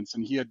confidence,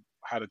 and he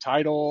had a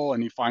title,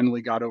 and he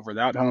finally got over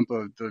that hump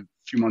of the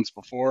few months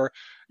before,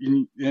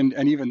 and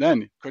even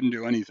then couldn't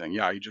do anything.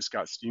 Yeah, he just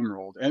got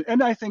steamrolled.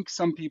 And I think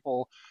some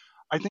people,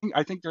 I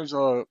think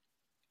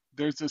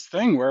there's this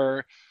thing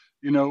where,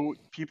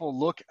 people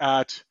look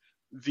at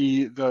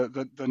the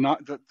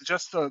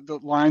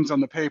lines on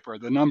the paper,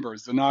 the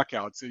numbers, the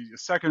knockouts, the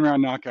second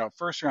round knockout,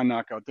 first round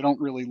knockout. They don't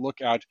really look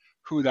at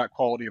who that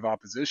quality of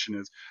opposition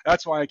is.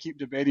 That's why I keep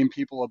debating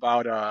people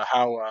about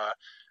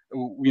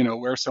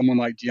where someone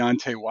like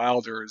Deontay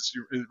Wilder's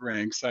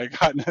ranks. I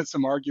got into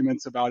some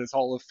arguments about his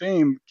Hall of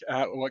Fame,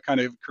 what kind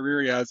of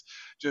career he has.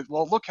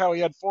 Look how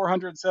he had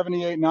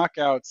 478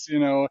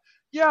 knockouts.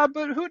 Yeah,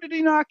 but who did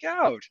he knock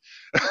out?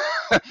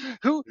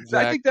 Who?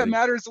 Exactly. I think that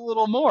matters a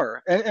little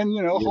more. And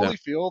yeah.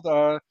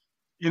 Holyfield,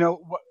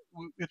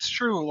 it's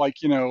true. Like,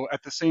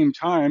 at the same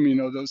time,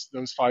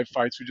 those 5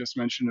 fights we just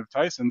mentioned of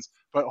Tyson's,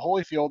 but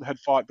Holyfield had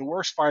fought, the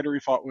worst fighter he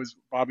fought was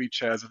Bobby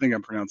Chez. I think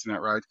I'm pronouncing that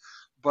right.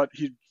 But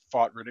he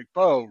fought Riddick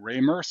Bowe, Ray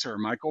Mercer,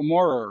 Michael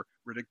Moorer,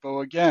 Riddick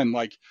Bowe again,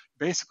 like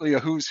basically a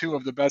who's who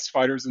of the best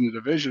fighters in the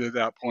division at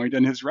that point.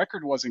 And his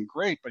record wasn't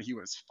great, but he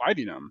was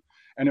fighting them.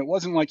 And it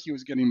wasn't like he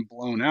was getting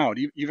blown out.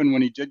 Even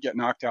when he did get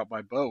knocked out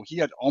by Bowe, he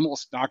had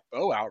almost knocked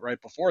Bowe out right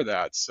before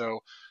that. So,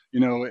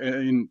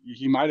 and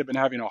he might have been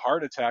having a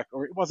heart attack,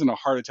 or it wasn't a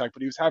heart attack,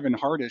 but he was having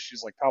heart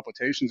issues like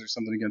palpitations or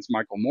something against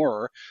Michael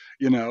Moorer,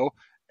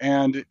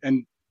 and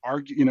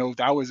argue,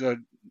 that was a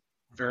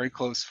very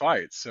close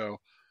fight. So,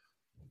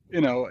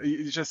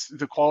 it's just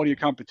the quality of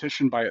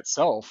competition by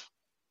itself,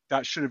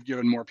 that should have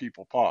given more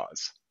people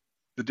pause.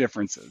 The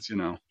differences,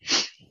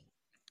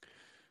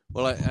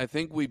 Well, I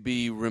think we'd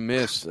be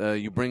remiss.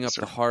 You bring up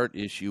the heart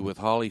issue with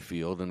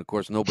Holyfield, and of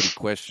course, nobody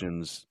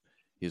questions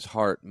his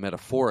heart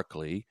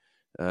metaphorically,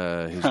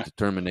 his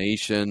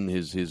determination,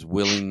 his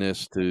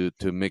willingness to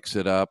mix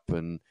it up,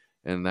 and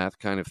that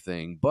kind of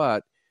thing.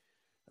 But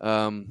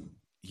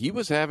he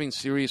was having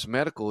serious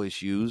medical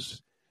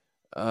issues.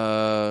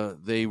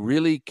 They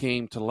really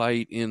came to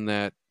light in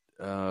that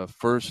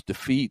first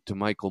defeat to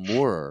Michael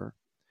Moorer.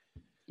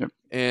 Yep.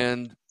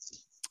 And,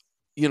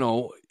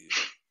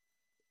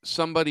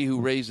 somebody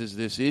who raises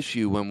this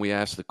issue when we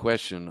ask the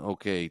question,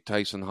 okay,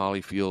 Tyson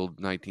Holyfield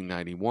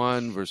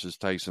 1991 versus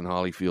Tyson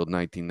Holyfield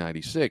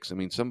 1996. I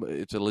mean,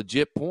 it's a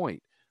legit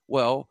point.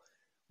 Well,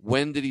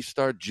 when did he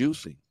start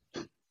juicing?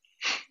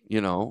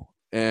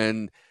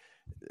 And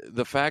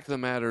the fact of the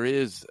matter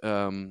is,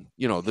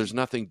 there's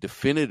nothing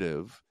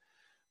definitive,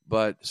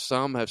 but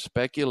some have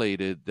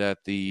speculated that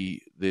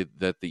the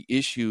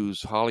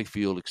issues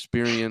Holyfield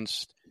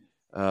experienced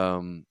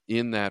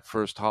in that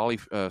first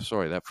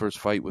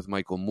fight with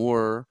Michael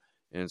Moorer,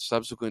 and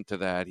subsequent to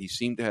that, he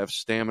seemed to have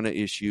stamina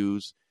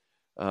issues.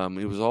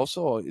 It was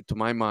also, to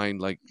my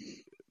mind, like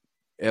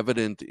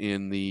evident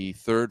in the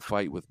third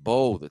fight with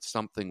Bowe that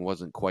something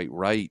wasn't quite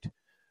right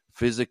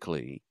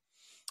physically.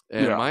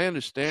 And my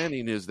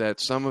understanding is that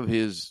some of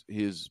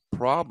his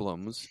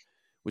problems,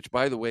 which,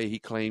 by the way, he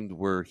claimed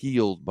were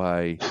healed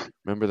by,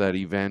 remember that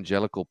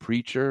evangelical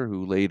preacher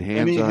who laid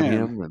hands on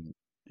him? And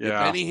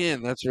Benny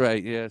Hinn, that's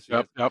right. Yes.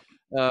 Yep.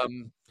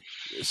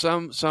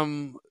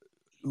 Some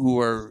who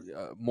are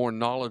more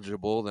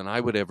knowledgeable than I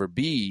would ever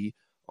be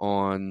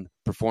on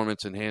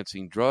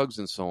performance-enhancing drugs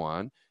and so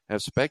on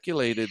have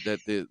speculated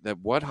that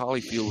what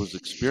Holyfield was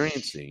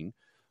experiencing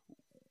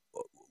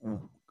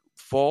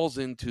falls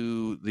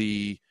into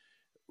the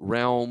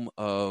realm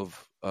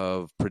of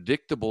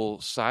predictable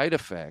side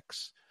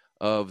effects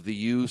of the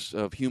use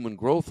of human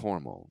growth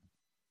hormone.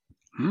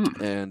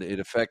 And it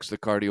affects the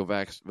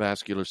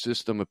cardiovascular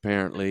system,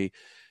 apparently,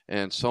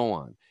 and so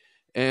on.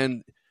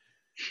 And,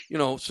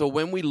 so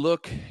when we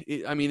look,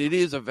 it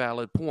is a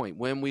valid point.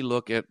 When we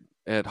look at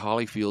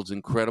Holyfield's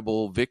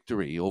incredible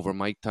victory over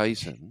Mike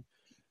Tyson,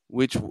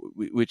 which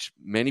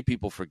many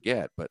people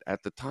forget, but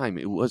at the time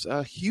it was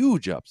a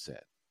huge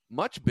upset,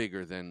 much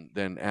bigger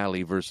than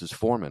Ali versus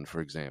Foreman,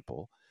 for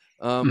example.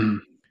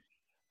 In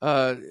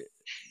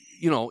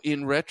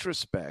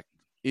retrospect,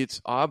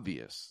 it's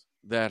obvious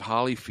that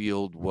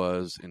Holyfield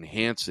was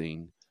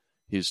enhancing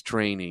his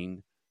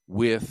training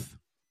with,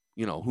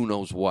 who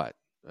knows what.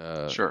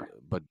 Sure.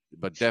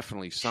 But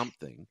definitely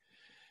something.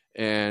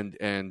 And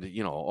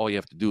all you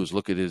have to do is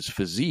look at his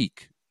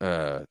physique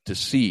to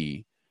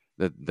see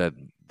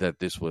that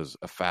this was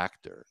a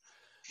factor.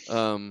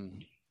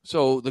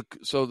 So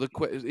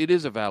it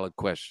is a valid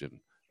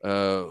question.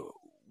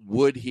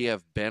 Would he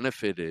have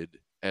benefited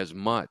as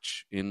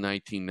much in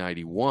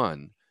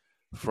 1991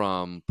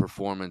 from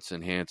performance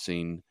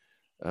enhancing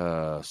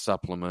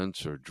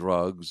supplements or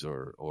drugs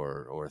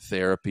or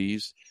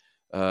therapies,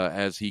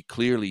 as he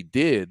clearly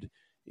did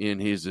in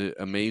his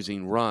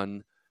amazing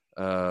run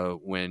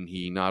when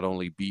he not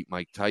only beat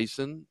Mike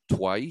Tyson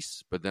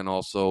twice, but then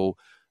also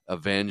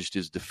avenged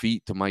his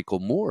defeat to Michael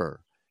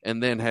Moore,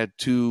 and then had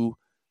two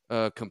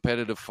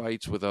competitive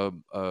fights with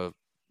a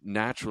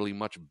naturally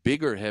much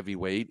bigger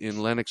heavyweight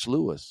in Lennox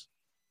Lewis.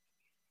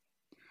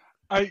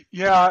 I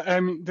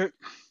mean,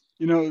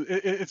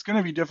 it's going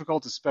to be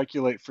difficult to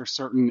speculate for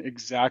certain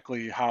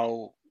exactly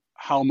how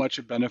much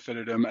it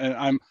benefited him,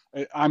 and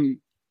I'm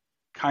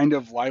kind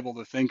of liable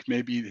to think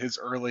maybe his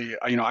early,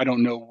 I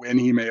don't know when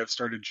he may have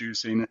started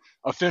juicing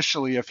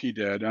officially, if he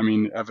did. I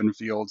mean, Evan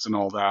Fields and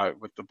all that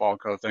with the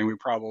Balco thing, we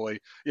probably,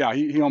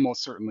 he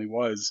almost certainly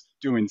was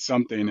doing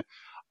something.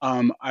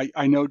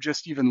 I know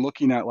just even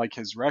looking at like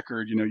his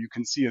record, you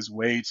can see his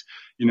weight,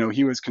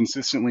 he was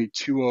consistently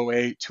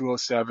 208,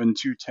 207,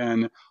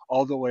 210,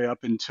 all the way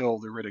up until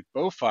the Riddick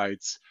Bowe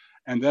fights.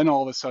 And then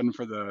all of a sudden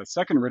for the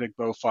second Riddick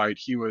Bowe fight,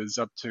 he was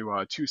up to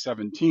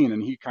 217,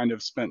 and he kind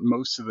of spent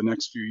most of the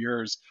next few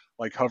years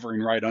like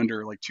hovering right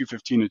under like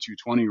 215 to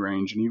 220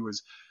 range. And he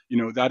was,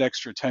 that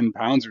extra 10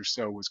 pounds or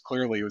so was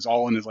clearly, it was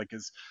all in his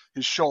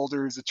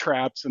shoulders, the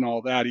traps and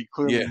all that. He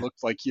clearly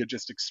looked like he had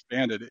just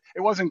expanded.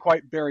 It wasn't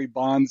quite Barry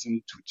Bonds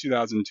in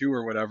 2002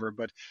 or whatever,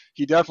 but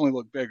he definitely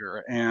looked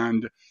bigger.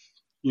 And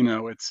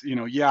it's,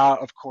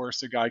 of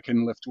course, a guy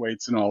can lift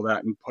weights and all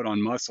that and put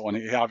on muscle. And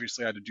he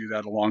obviously had to do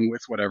that along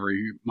with whatever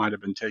he might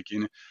have been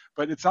taking.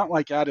 But it's not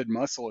like added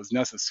muscle is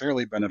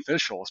necessarily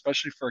beneficial,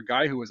 especially for a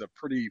guy who was a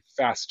pretty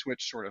fast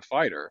twitch sort of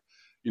fighter.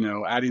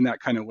 Adding that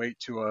kind of weight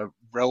to a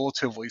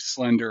relatively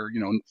slender,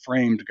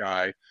 framed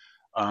guy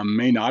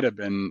may not have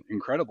been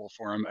incredible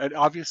for him.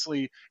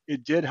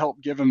 It did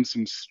help give him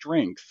some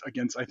strength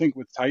against, I think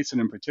with Tyson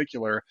in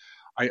particular,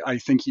 I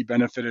think he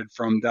benefited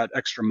from that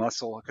extra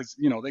muscle because,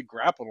 they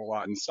grappled a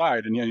lot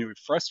inside, and it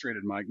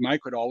frustrated Mike.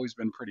 Mike had always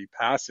been pretty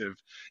passive,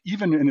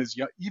 even in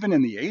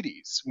the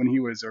 80s when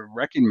he was a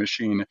wrecking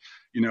machine.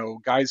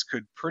 Guys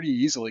could pretty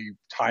easily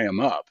tie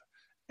him up.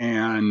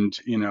 And,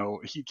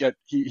 he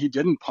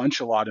didn't punch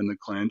a lot in the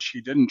clinch.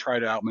 He didn't try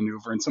to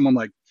outmaneuver. And someone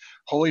like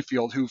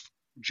Holyfield, who,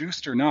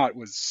 juiced or not,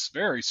 was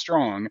very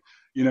strong.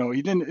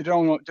 It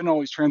didn't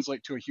always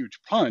translate to a huge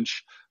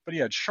punch, but he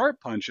had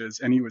sharp punches,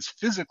 and he was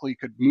physically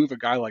could move a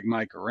guy like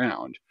Mike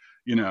around,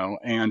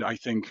 and I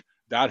think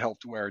that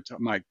helped wear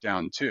Mike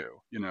down too,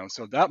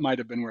 so that might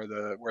have been where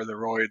the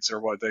roids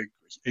or what the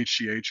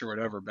HGH or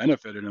whatever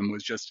benefited him,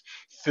 was just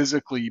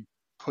physically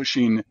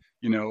pushing,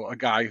 a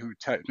guy who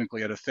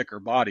technically had a thicker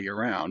body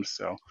around.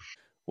 So,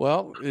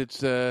 well,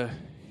 it's a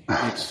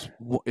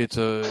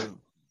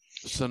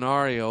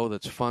scenario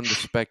that's fun to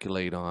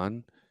speculate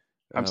on.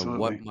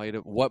 Absolutely.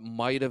 What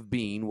might have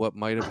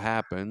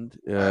happened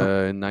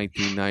in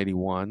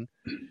 1991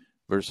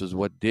 versus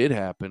what did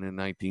happen in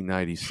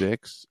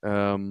 1996.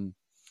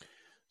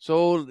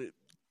 So,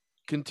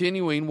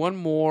 continuing, one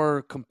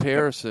more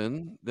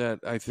comparison that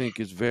I think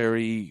is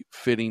very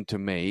fitting to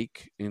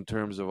make in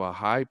terms of a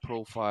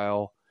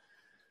high-profile,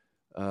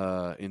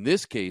 in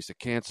this case, a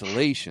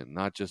cancellation,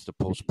 not just a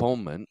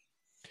postponement,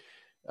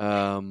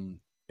 and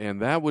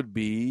that would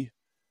be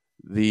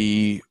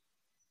the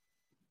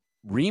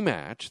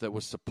rematch that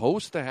was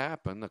supposed to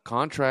happen. The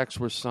contracts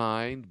were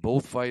signed.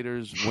 Both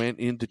fighters went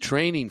into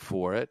training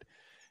for it.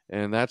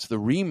 And that's the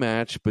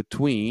rematch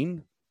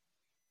between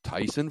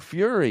Tyson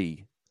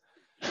Fury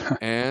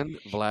and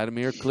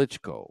Vladimir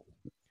Klitschko.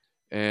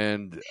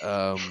 And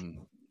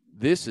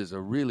this is a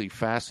really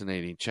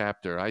fascinating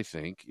chapter, I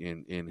think,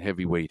 in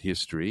heavyweight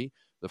history.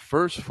 The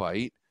first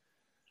fight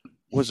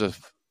was a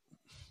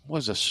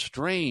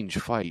strange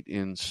fight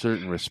in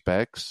certain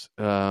respects.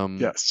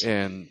 Yes.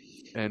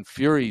 And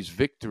Fury's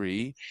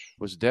victory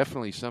was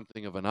definitely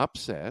something of an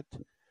upset.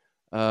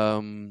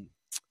 And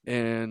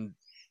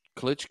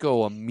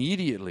Klitschko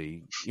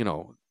immediately,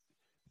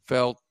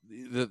 felt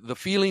the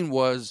feeling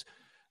was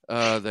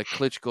that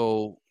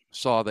Klitschko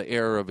saw the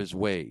error of his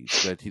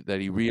ways,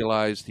 that he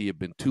realized he had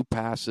been too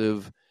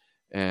passive,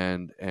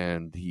 and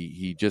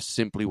he just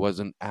simply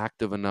wasn't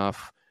active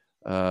enough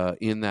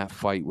in that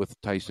fight with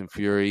Tyson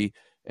Fury,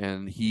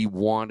 and he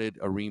wanted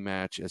a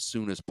rematch as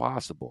soon as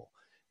possible.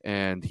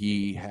 And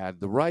he had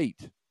the right,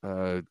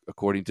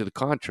 according to the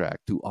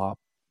contract,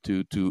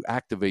 to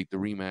activate the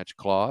rematch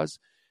clause.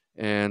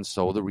 And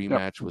so the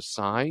rematch was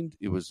signed.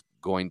 It was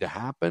going to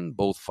happen.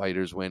 Both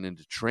fighters went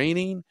into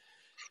training.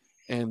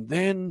 And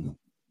then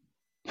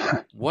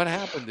what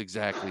happened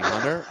exactly,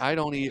 Hunter? I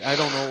don't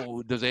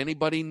know. Does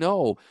anybody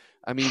know?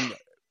 I mean,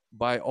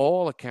 by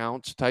all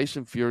accounts,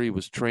 Tyson Fury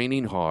was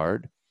training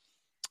hard.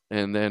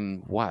 And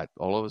then what?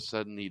 All of a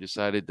sudden, he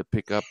decided to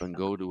pick up and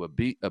go to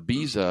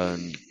Ibiza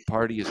and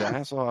party his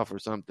ass off or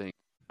something.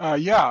 I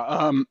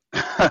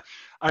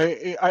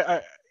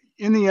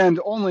in the end,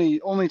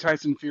 only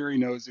Tyson Fury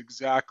knows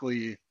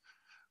exactly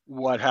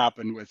what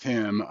happened with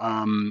him.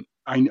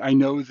 I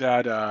know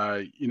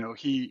that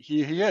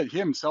he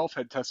himself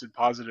had tested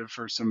positive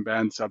for some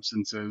banned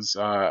substances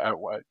at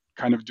what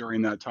kind of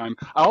during that time.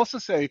 I also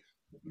say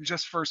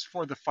just first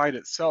for the fight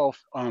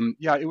itself,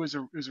 yeah, it was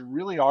a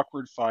really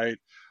awkward fight.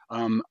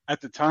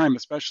 At the time,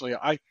 especially,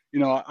 I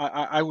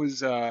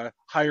was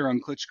higher on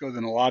Klitschko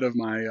than a lot of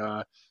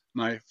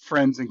my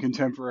friends and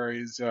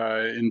contemporaries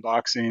in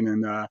boxing,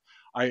 and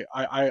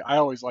I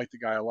always liked the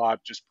guy a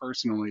lot, just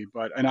personally.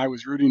 And I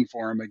was rooting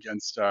for him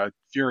against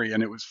Fury,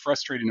 and it was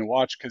frustrating to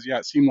watch because, yeah,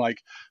 it seemed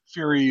like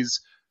Fury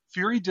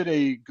did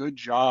a good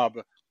job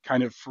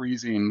kind of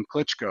freezing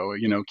Klitschko,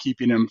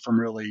 keeping him from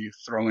really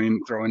throwing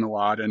a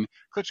lot. And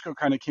Klitschko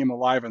kind of came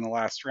alive in the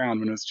last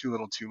round when it was too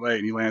little too late.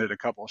 And he landed a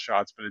couple of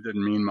shots, but it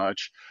didn't mean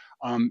much.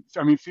 I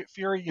mean,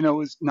 Fury,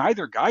 was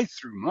neither guy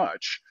threw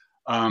much.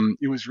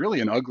 It was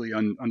really an ugly,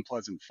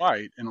 unpleasant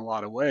fight in a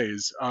lot of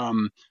ways.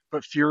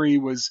 But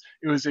it was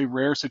a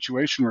rare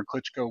situation where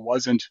Klitschko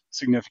wasn't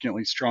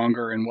significantly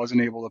stronger and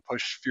wasn't able to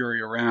push Fury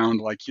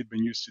around like he'd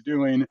been used to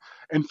doing.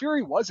 And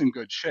Fury was in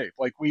good shape.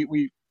 Like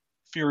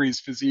Fury's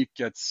physique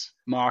gets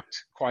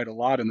mocked quite a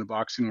lot in the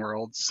boxing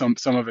world. Some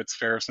of it's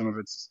fair, some of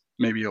it's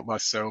maybe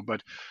less so.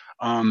 But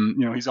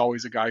he's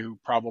always a guy who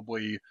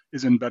probably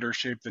is in better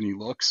shape than he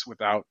looks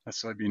without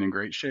necessarily being in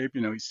great shape.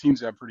 He seems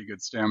to have pretty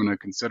good stamina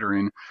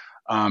considering,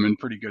 and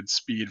pretty good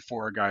speed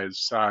for a guy his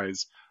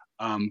size.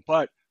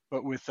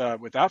 But with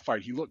that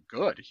fight, he looked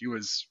good. He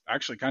was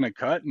actually kind of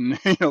cut and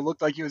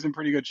looked like he was in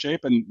pretty good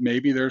shape. And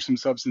maybe there's some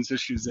substance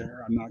issues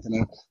there. I'm not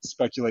going to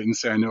speculate and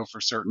say I know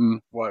for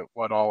certain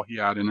what all he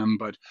had in him.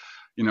 But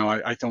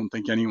I don't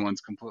think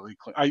anyone's completely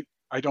clean.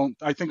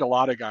 I think a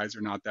lot of guys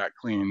are not that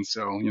clean.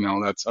 So I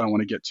don't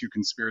want to get too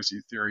conspiracy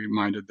theory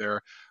minded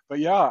there. But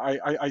yeah,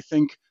 I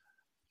think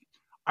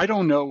I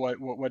don't know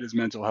what his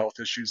mental health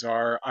issues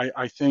are.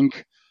 I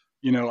think.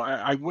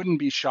 I wouldn't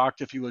be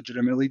shocked if he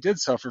legitimately did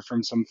suffer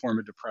from some form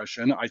of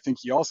depression. I think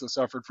he also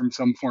suffered from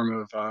some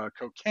form of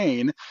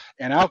cocaine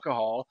and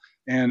alcohol.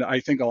 And I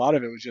think a lot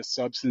of it was just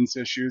substance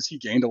issues. He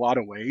gained a lot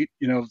of weight,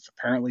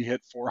 apparently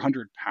hit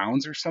 400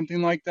 pounds or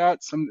something like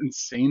that, some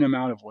insane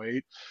amount of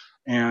weight.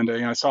 And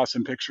I saw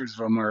some pictures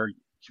of him where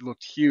he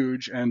looked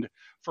huge. And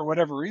for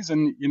whatever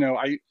reason, he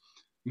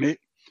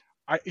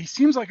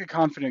seems like a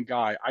confident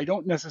guy. I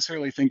don't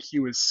necessarily think he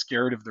was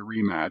scared of the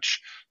rematch,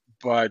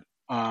 but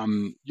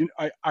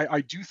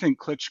I do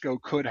think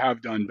Klitschko could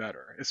have done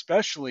better,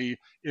 especially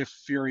if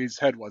Fury's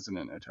head wasn't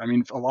in it. I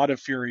mean, a lot of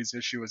Fury's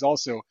issue is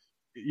also,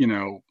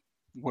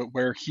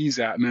 where he's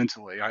at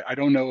mentally. I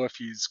don't know if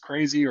he's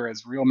crazy or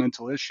has real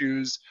mental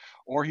issues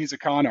or he's a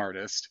con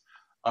artist,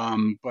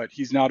 but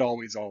he's not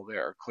always all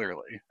there,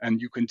 clearly. And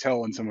you can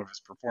tell in some of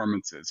his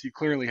performances. He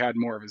clearly had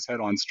more of his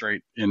head on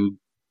straight in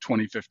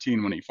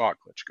 2015 when he fought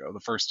Klitschko the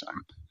first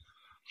time.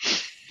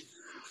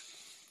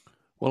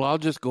 Well, I'll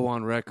just go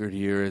on record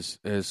here as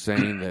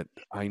saying that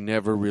I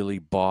never really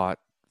bought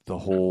the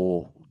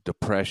whole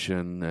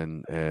depression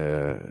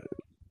and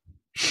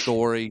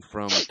story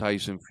from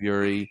Tyson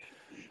Fury.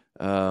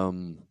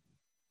 Klitschko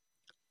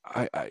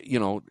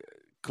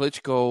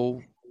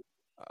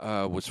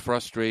was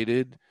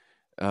frustrated,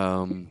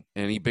 and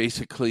he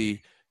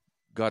basically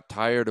got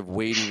tired of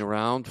waiting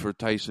around for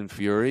Tyson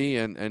Fury,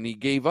 and he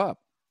gave up.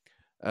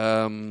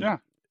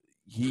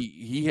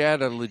 He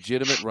had a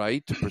legitimate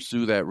right to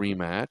pursue that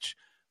rematch.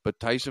 But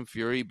Tyson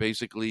Fury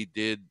basically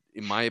did,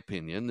 in my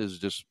opinion, this is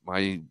just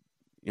my,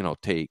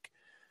 take,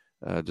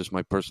 just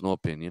my personal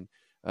opinion.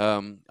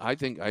 I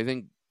think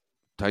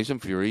Tyson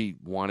Fury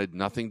wanted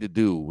nothing to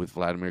do with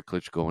Vladimir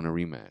Klitschko in a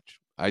rematch.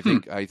 I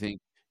think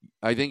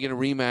in a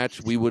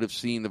rematch we would have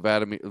seen the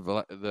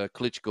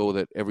Klitschko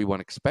that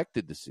everyone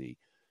expected to see,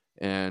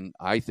 and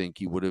I think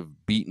he would have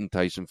beaten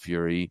Tyson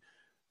Fury,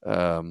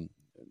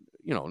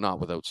 not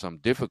without some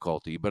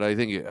difficulty, but I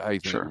think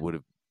sure. It would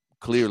have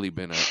clearly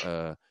been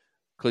a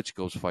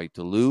Klitschko's fight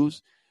to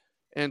lose.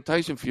 And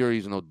Tyson Fury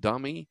is no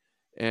dummy,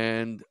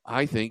 and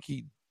I think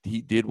he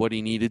did what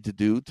he needed to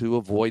do to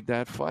avoid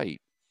that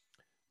fight.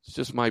 It's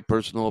just my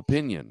personal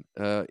opinion.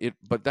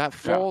 But that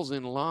falls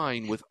in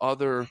line with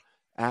other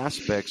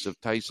aspects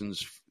of Tyson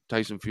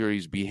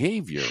Fury's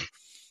behavior,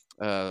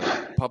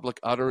 public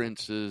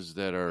utterances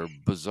that are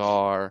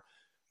bizarre.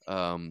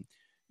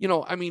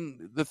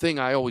 The thing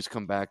I always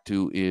come back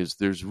to is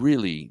there's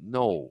really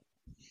no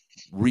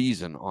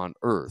reason on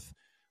earth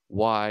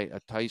why a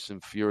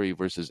Tyson Fury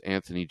versus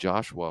Anthony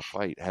Joshua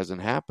fight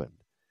hasn't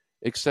happened,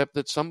 except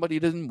that somebody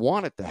didn't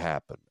want it to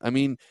happen. I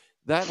mean,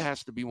 that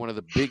has to be one of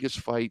the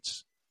biggest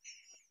fights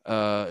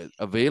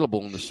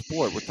available in the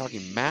sport. We're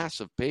talking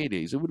massive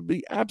paydays. It would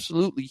be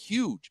absolutely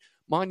huge,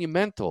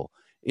 monumental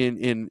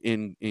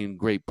in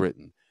Great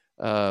Britain.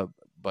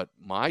 But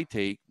my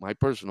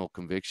personal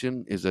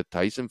conviction is that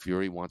Tyson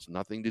Fury wants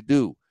nothing to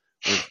do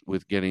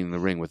with getting in the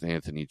ring with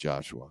Anthony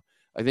Joshua.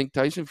 I think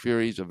Tyson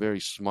Fury is a very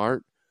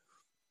smart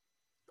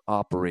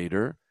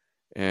operator,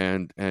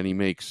 and he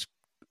makes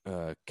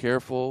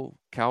careful,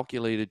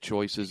 calculated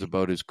choices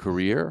about his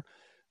career.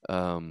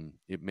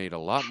 It made a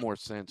lot more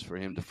sense for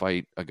him to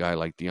fight a guy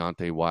like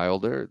Deontay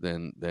Wilder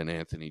than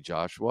Anthony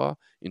Joshua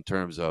in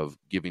terms of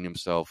giving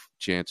himself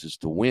chances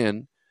to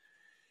win.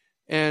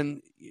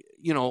 And,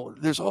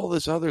 there's all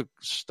this other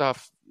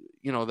stuff,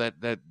 that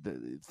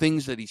the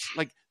things that he's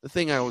like, the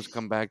thing I always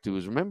come back to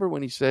is, remember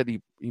when he said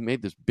he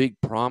made this big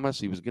promise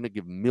he was going to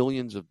give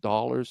millions of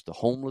dollars to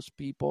homeless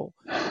people,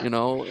 and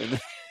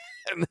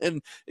and then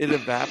it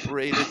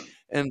evaporated.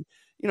 And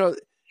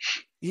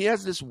he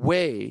has this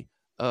way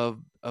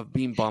of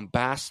being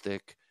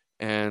bombastic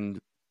and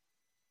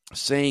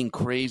saying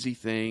crazy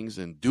things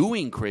and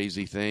doing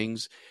crazy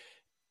things,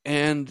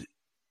 and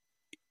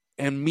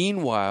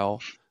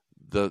meanwhile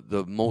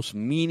the most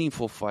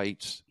meaningful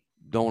fights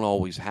don't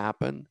always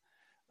happen.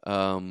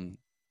 And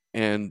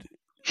it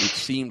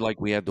seemed like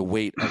we had to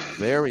wait a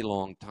very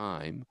long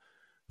time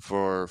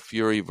for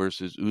Fury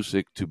versus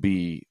Usyk to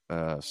be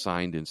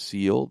signed and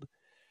sealed.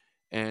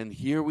 And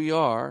here we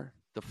are.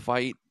 The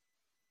fight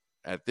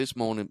at this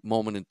moment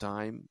in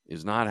time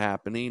is not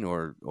happening,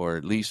 or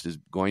at least is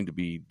going to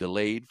be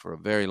delayed for a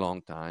very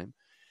long time.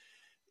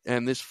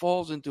 And this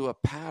falls into a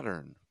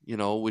pattern,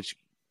 which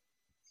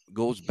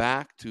goes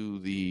back to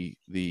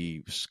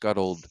the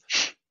scuttled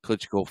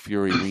Klitschko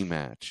Fury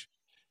rematch.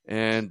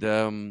 And,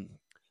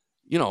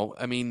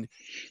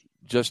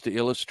 just to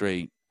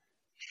illustrate,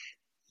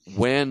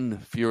 when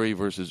Fury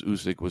versus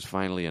Usyk was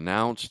finally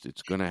announced,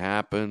 it's going to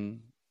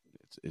happen.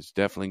 It's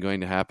definitely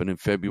going to happen in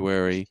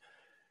February.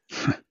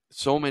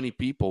 So many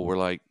people were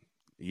like,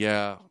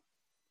 yeah,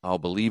 I'll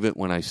believe it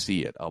when I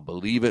see it. I'll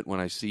believe it when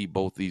I see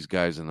both these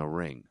guys in the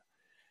ring.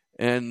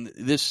 And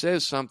this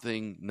says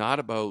something not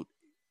about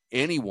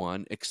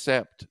anyone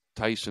except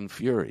Tyson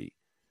Fury.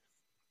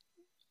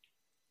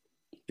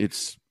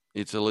 It's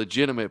a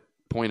legitimate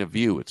point of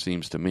view, it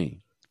seems to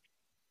me.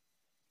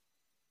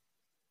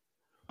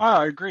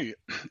 I agree.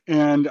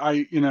 And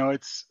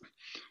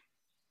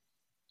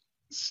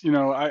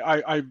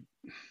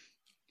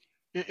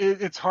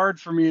it's hard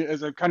for me,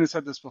 as I've kind of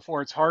said this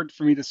before, it's hard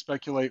for me to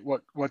speculate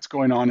what's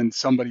going on in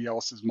somebody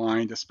else's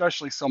mind,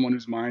 especially someone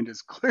whose mind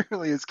is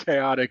clearly as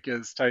chaotic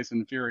as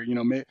Tyson Fury.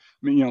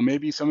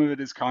 Maybe some of it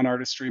is con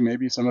artistry,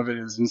 maybe some of it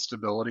is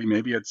instability,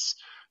 maybe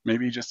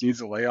he just needs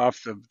to lay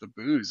off the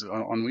booze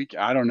on week.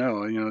 I don't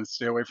know.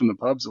 Stay away from the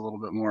pubs a little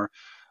bit more.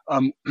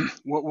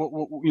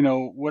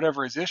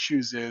 Whatever his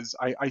issues is,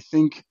 I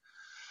think.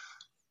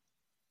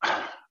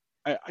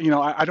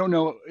 I don't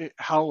know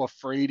how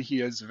afraid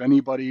he is of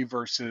anybody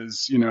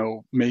versus,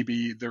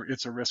 maybe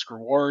it's a risk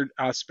reward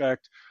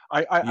aspect.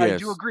 Yes. I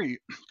do agree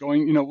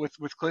going,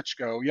 with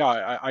Klitschko.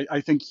 Yeah.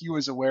 I think he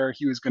was aware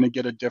he was going to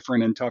get a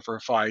different and tougher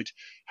fight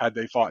had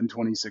they fought in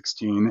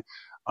 2016.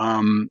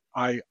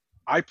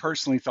 I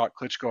personally thought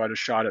Klitschko had a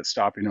shot at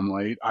stopping him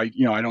late. I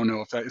don't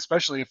know if that,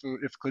 especially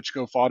if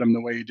Klitschko fought him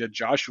the way he did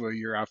Joshua a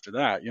year after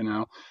that,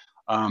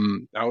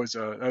 that was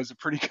a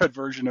pretty good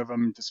version of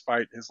him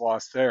despite his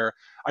loss there.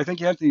 I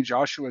think Anthony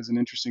Joshua is an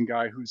interesting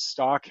guy whose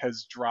stock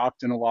has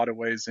dropped in a lot of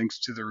ways thanks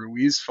to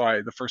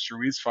the first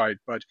Ruiz fight,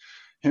 but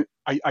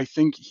I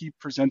think he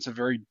presents a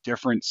very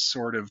different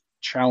sort of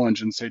challenge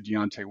than, say,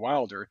 Deontay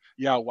Wilder.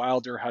 Yeah,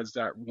 Wilder has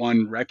that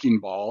one wrecking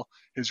ball,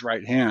 his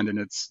right hand, and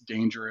it's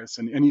dangerous,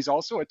 and he's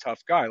also a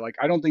tough guy. Like,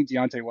 I don't think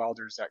Deontay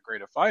Wilder is that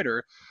great a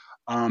fighter.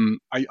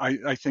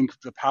 I think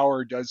the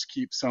power does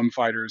keep some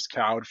fighters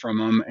cowed from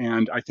him,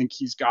 and I think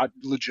he's got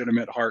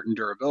legitimate heart and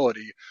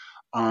durability.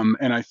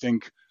 And I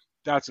think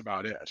that's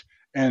about it.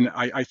 And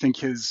I think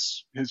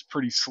his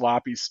pretty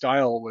sloppy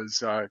style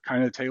was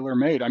kind of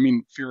tailor-made. I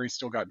mean, Fury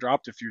still got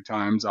dropped a few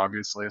times,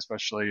 obviously,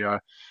 especially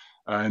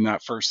in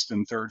that first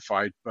and third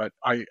fight. But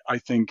I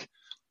think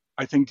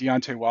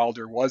Deontay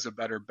Wilder was a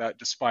better bet,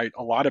 despite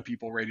a lot of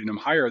people rating him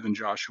higher than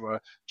Joshua.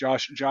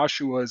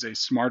 Joshua is a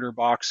smarter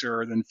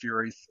boxer than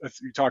Fury.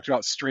 You talked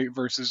about straight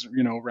versus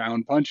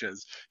round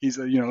punches. He's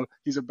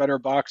a better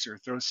boxer,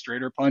 throws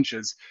straighter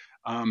punches.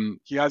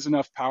 He has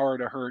enough power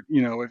to hurt.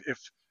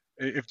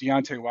 If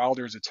Deontay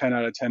Wilder is a 10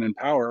 out of 10 in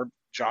power,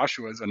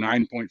 Joshua is a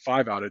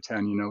 9.5 out of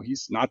 10.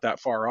 He's not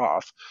that far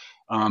off.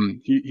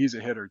 He's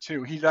a hitter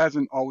too. He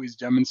hasn't always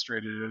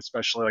demonstrated it,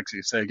 especially like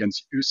you say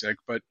against Usyk,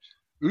 but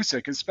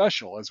Usyk is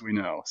special, as we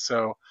know.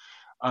 So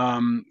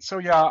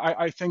yeah,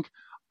 I think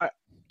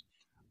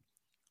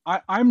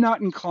I'm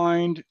not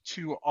inclined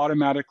to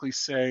automatically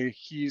say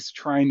he's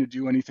trying to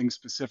do anything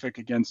specific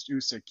against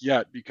Usyk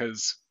yet,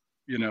 because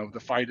the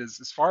fight is,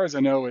 as far as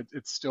I know,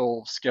 it's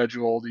still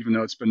scheduled, even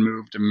though it's been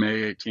moved to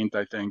May 18th,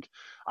 I think.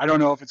 I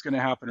don't know if it's going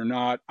to happen or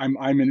not.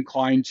 I'm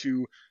inclined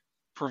to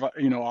provide,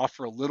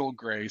 offer a little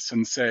grace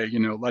and say,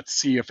 let's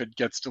see if it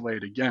gets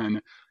delayed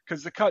again,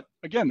 because the cut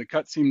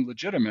seemed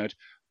legitimate,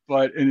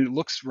 and it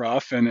looks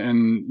rough, and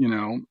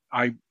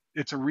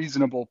it's a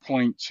reasonable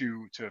point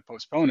to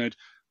postpone it.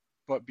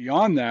 But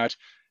beyond that,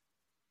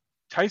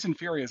 Tyson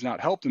Fury has not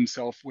helped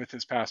himself with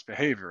his past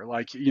behavior.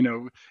 Like,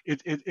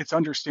 it's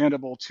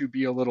understandable to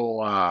be a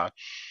little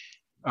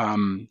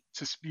to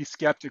be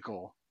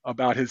skeptical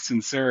about his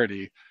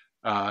sincerity,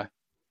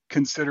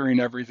 considering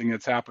everything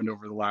that's happened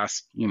over the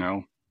last,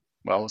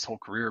 his whole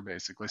career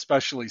basically,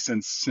 especially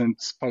since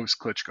post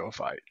Klitschko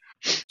fight.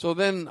 So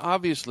then,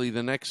 obviously,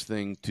 the next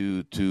thing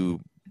to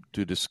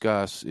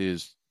discuss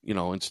is,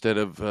 instead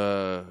of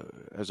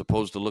as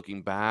opposed to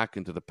looking back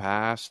into the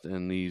past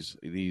and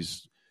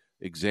these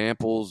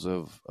examples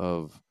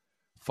of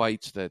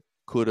fights that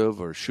could have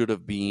or should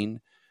have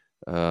been,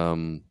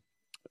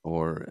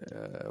 or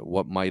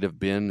what might have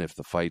been if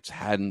the fights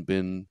hadn't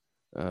been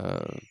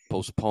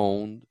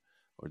postponed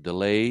or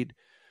delayed.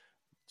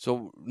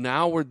 So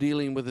now we're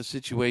dealing with a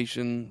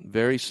situation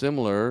very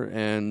similar,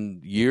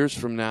 and years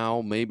from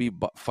now, maybe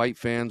fight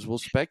fans will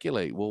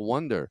speculate, will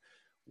wonder,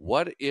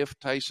 what if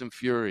Tyson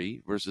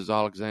Fury versus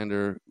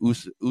Alexander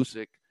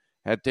Usyk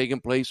had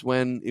taken place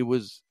when it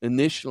was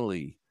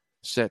initially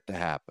set to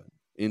happen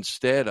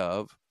instead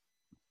of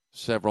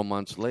several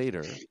months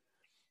later?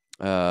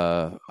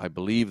 I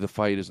believe the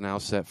fight is now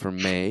set for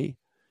May.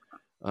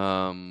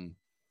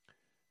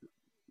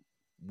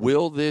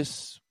 Will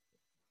this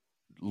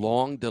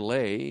long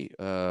delay,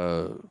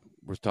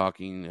 we're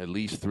talking at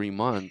least 3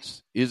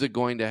 months, is it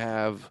going to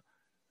have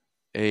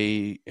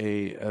a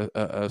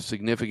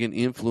significant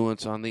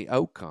influence on the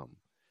outcome?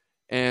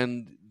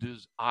 And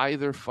does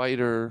either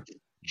fighter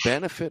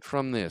benefit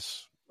from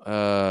this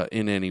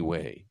in any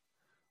way?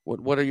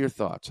 What are your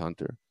thoughts,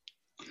 Hunter?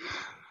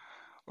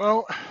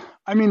 Well,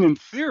 I mean, in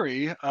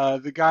theory,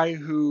 the guy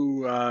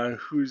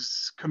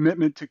whose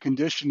commitment to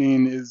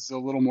conditioning is a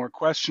little more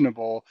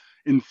questionable,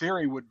 in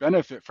theory, would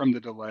benefit from the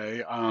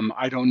delay.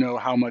 I don't know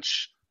how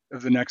much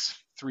of the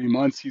next 3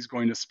 months he's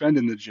going to spend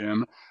in the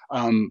gym.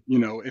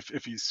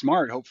 If he's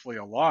smart, hopefully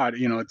a lot.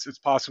 It's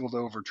possible to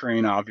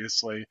overtrain,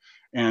 obviously,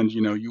 and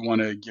you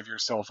want to give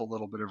yourself a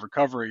little bit of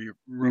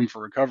room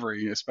for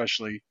recovery.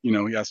 Especially,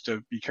 he has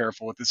to be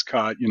careful with his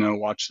cut.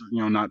 Watch,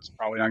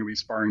 probably not going to be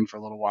sparring for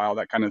a little while,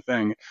 that kind of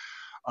thing.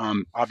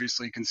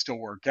 Obviously, he can still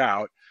work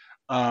out.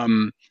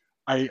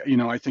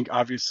 I think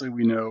obviously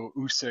we know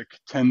Usyk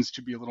tends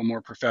to be a little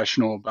more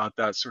professional about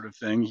that sort of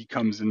thing. He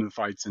comes into the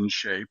fights in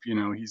shape.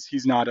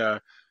 He's not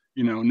a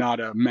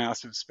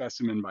massive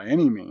specimen by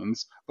any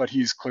means, but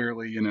he's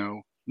clearly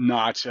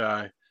not.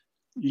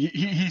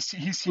 He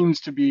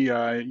seems to be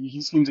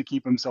he seems to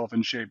keep himself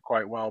in shape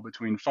quite well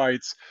between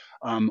fights.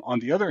 On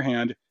the other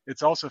hand,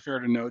 it's also fair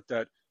to note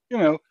that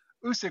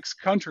Usyk's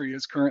country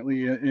is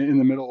currently in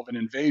the middle of an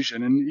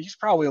invasion, and he's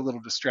probably a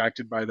little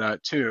distracted by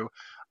that too.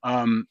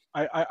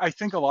 I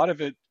think a lot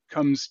of it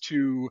comes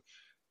to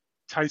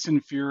Tyson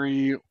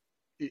Fury.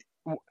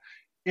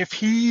 If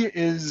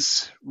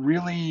he's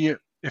really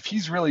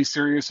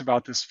serious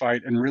about this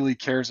fight and really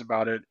cares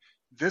about it,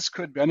 this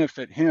could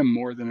benefit him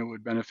more than it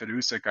would benefit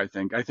Usyk, I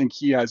think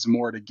he has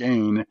more to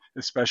gain,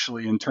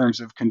 especially in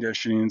terms of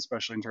conditioning,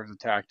 especially in terms of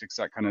tactics,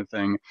 that kind of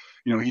thing.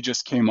 He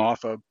just came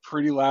off a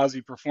pretty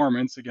lousy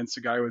performance against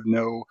a guy with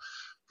no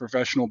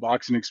professional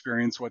boxing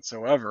experience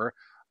whatsoever.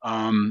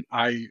 I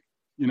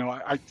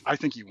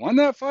think he won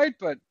that fight,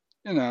 but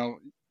he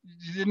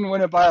didn't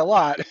win it by a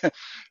lot.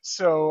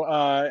 So,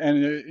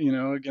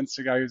 against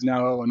a guy who's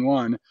now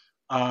 0-1,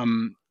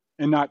 and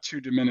not to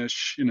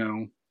diminish,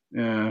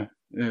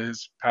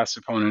 his past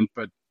opponent,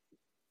 but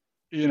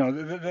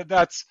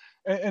that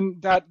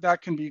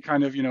can be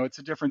kind of, it's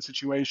a different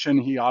situation.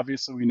 He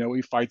obviously, we know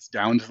he fights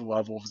down to the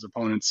level of his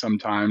opponents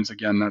sometimes.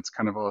 Again, that's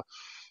kind of a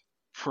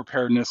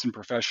preparedness and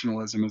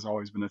professionalism has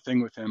always been a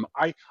thing with him.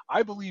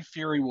 I believe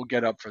Fury will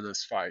get up for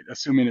this fight,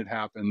 assuming it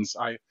happens.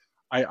 I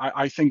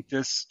think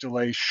this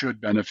delay should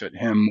benefit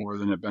him more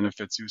than it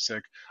benefits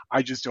Usyk.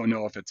 I just don't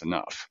know if it's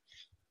enough.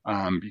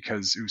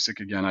 Because Usyk,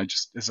 again,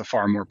 is a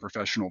far more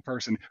professional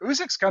person.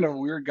 Usyk's kind of a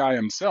weird guy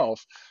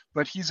himself,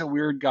 but he's a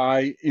weird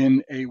guy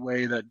in a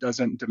way that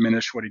doesn't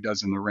diminish what he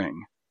does in the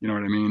ring. You know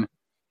what I mean?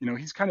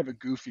 He's kind of a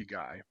goofy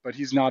guy, but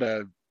he's not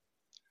a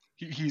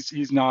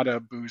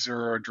boozer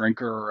or a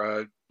drinker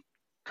or a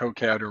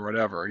cokehead or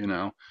whatever,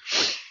 as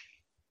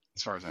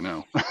far as I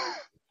know.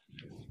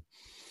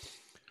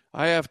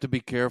 I have to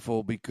be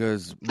careful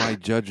because my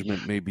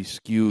judgment may be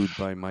skewed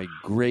by my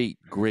great,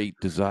 great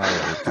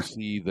desire to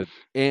see the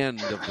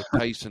end of the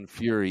Tyson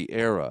Fury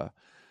era.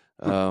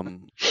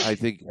 I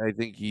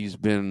think he's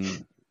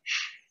been,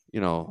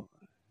 the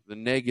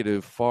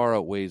negative far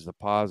outweighs the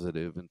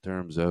positive in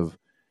terms of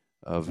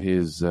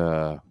his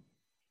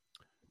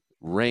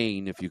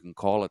reign, if you can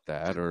call it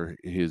that, or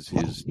his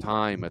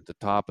time at the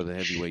top of the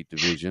heavyweight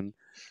division.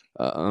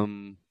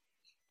 I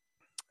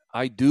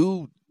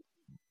do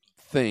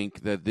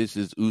think that this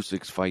is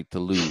Usyk's fight to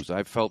lose.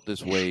 I've felt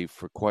this way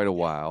for quite a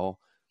while.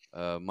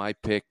 My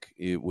pick,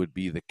 it would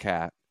be the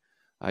cat.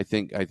 I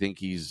think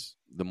he's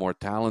the more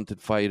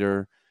talented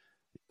fighter.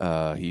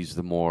 He's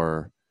the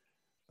more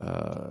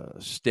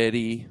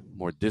steady,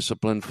 more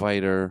disciplined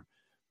fighter,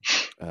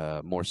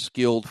 more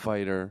skilled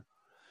fighter,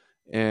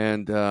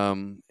 and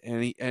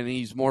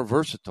he's more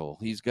versatile.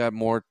 He's got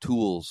more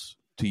tools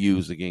to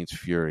use against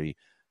Fury.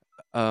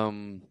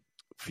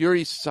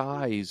 Fury's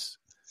size.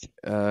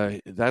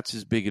 That's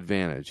his big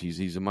advantage.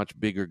 He's a much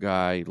bigger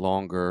guy,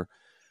 longer.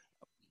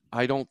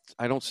 I don't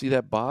see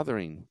that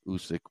bothering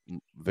Usyk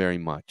very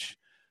much.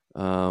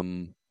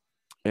 And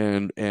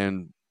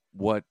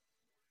what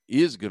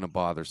is going to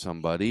bother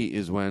somebody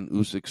is when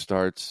Usyk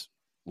starts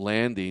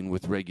landing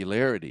with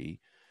regularity,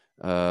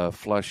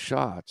 flush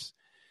shots.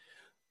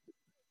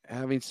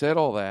 Having said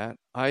all that,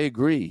 I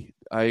agree.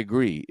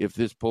 If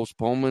this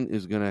postponement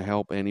is going to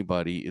help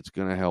anybody, it's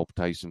going to help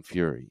Tyson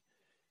Fury.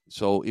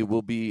 So it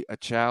will be a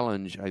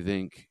challenge, I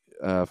think,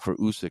 for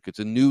Usyk. It's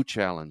a new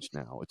challenge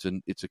now.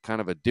 It's a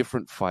kind of a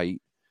different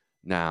fight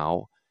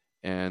now,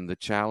 and the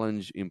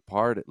challenge, in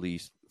part at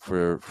least,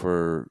 for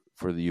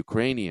the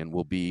Ukrainian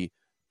will be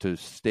to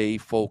stay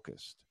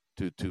focused,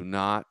 to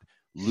not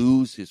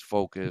lose his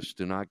focus,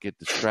 to not get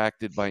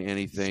distracted by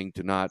anything,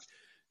 to not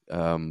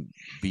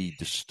be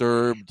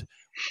disturbed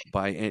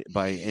by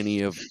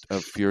any of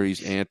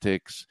Fury's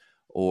antics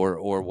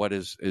or what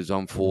is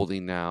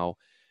unfolding now,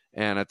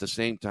 and at the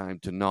same time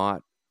to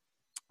not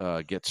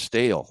get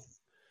stale.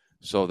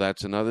 So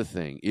that's another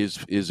thing.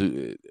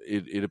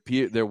 It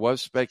appeared there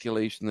was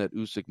speculation that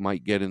Usyk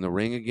might get in the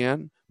ring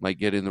again, might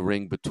get in the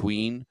ring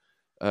between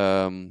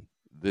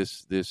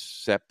this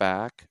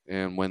setback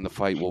and when the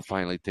fight will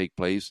finally take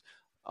place.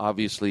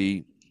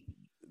 Obviously,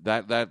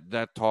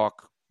 that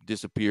talk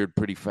disappeared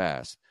pretty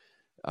fast.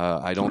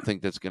 I don't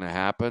think that's going to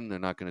happen. They're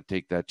not going to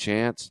take that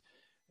chance.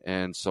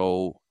 And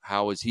so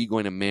how is he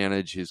going to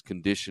manage his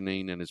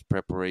conditioning and his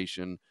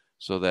preparation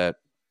so that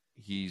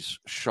he's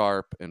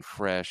sharp and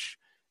fresh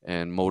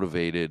and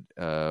motivated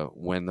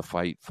when the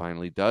fight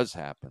finally does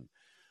happen?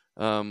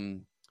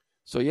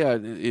 So, yeah,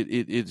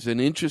 it's an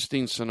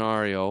interesting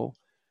scenario,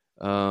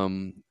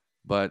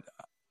 but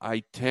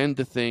I tend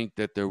to think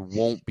that there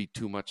won't be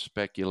too much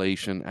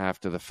speculation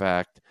after the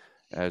fact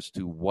as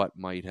to what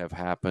might have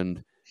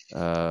happened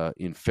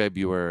in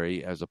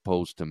February as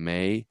opposed to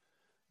May.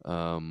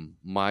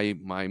 My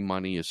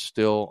money is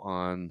still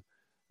on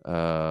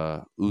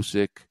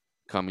Usyk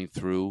coming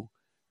through,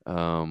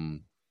 no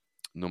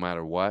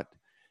matter what.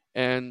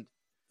 And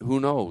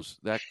who knows?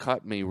 That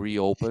cut may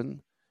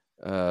reopen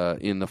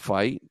in the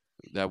fight.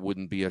 That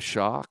wouldn't be a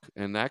shock,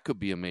 and that could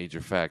be a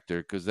major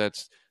factor because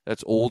that's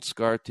old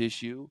scar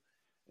tissue,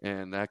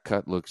 and that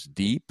cut looks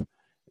deep,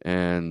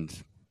 and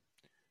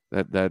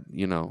that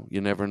you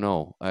never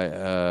know.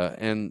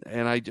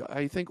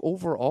 I think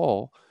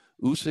overall,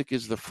 Usyk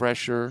is the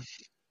fresher,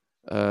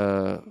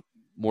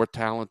 more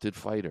talented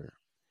fighter.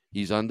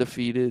 He's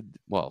undefeated.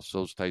 Well,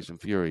 so's Tyson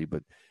Fury,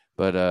 but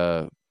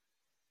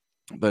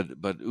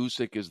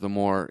Usyk is the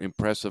more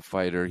impressive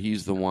fighter.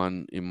 He's the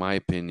one, in my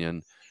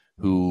opinion,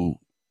 who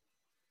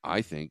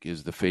I think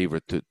is the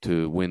favorite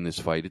to win this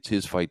fight. It's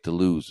his fight to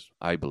lose,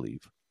 I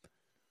believe.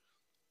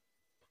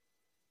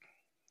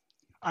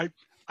 I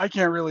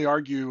can't really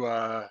argue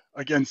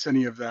against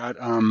any of that.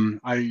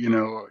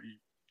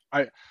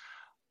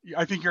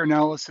 I think your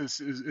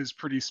analysis is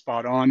pretty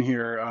spot on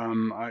here.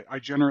 I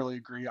generally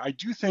agree. I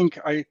do think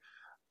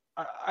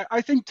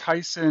I think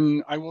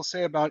Tyson, I will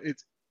say about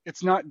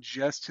it's not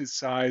just his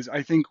size.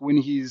 I think when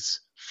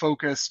he's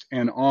focused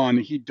and on,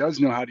 he does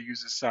know how to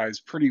use his size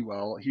pretty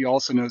well. He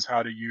also knows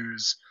how to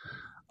use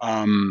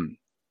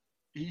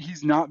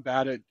he's not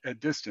bad at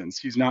distance.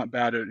 He's not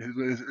bad at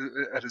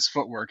his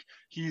footwork.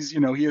 He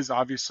is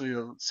obviously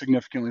a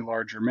significantly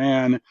larger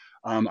man.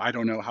 I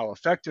don't know how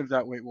effective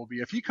that weight will be.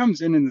 If he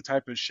comes in the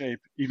type of shape,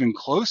 even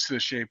close to the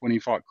shape when he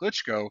fought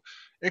Klitschko,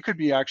 it could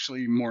be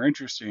actually more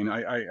interesting.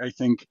 I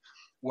think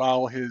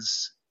while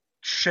his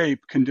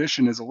shape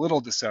condition is a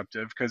little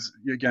deceptive, because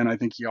again, I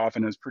think he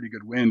often has pretty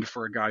good wind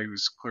for a guy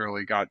who's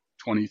clearly got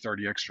 20,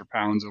 30 extra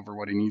pounds over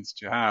what he needs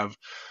to have.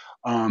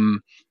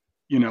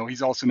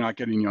 He's also not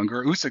getting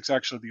younger. Usyk's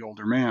actually the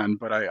older man,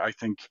 but I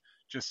think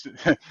just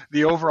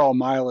the overall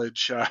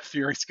mileage,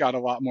 Fury's got a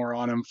lot more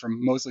on him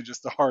from mostly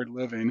just the hard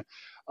living.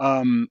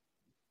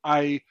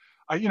 I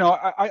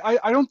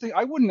don't think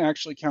I wouldn't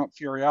actually count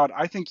Fury out.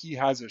 I think he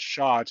has a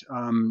shot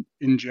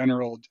in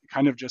general,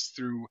 kind of just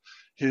through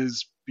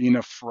his being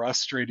a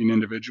frustrating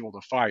individual to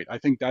fight. I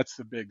think that's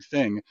the big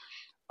thing.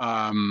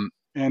 And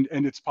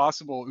it's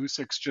possible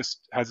Usyk's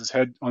just has his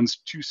head on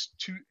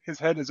his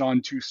head is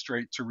on too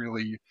straight to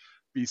really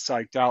be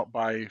psyched out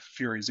by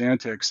Fury's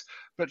antics.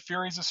 But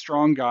Fury's a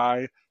strong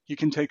guy. He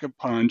can take a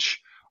punch.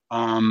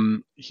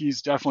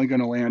 He's definitely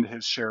going to land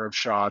his share of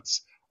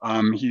shots.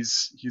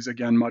 He's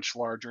again much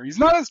larger. He's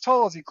not as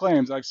tall as he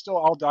claims.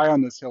 I'll die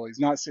on this hill. He's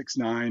not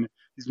 6'9".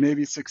 He's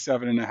maybe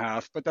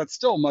 6'7.5", but that's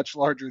still much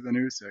larger than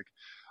Usyk.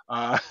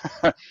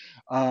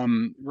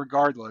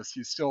 Regardless,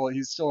 he's still an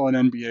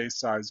NBA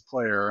sized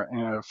player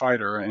and a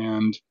fighter.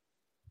 And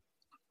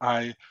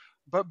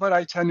but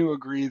I tend to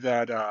agree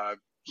that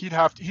he'd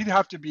have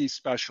to be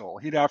special.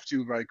 He'd have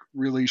to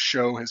really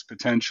show his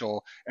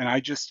potential. And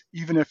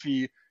even if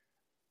he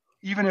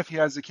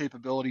has the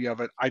capability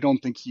of it, I don't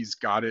think he's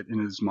got it in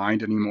his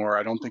mind anymore.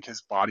 I don't think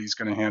his body's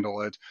going to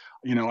handle it.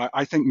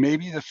 I think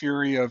maybe the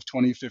Fury of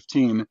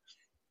 2015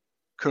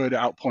 could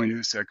outpoint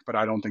Usyk, but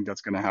I don't think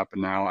that's going to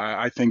happen now.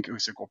 I think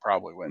Usyk will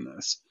probably win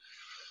this.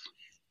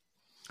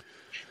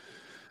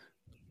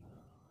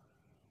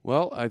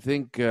 Well, I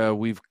think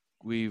we've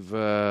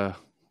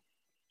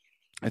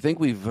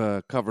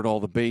covered all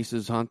the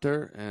bases,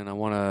 Hunter, and I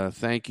want to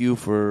thank you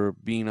for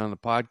being on the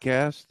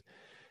podcast.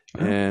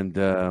 Sure.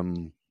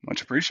 And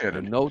much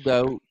appreciated. No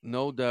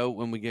doubt,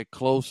 when we get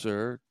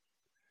closer,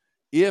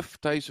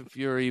 if Tyson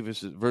Fury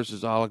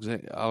versus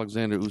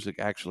Alexander Usyk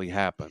actually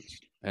happens,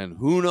 and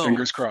who knows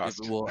Fingers crossed.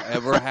 if it will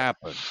ever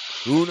happen,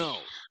 who knows?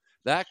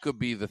 that could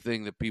be the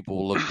thing that people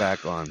will look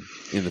back on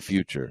in the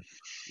future.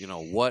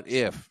 What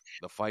if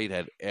the fight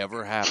had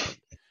ever happened?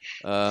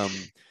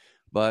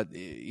 But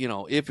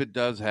if it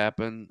does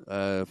happen,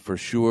 for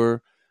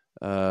sure,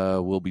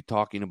 we'll be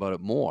talking about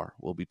it more.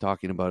 We'll be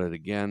talking about it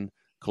again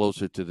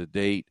closer to the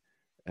date,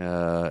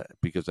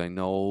 because I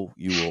know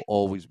you will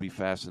always be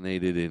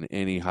fascinated in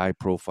any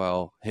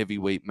high-profile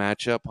heavyweight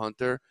matchup,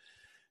 Hunter.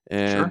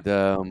 And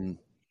Sure.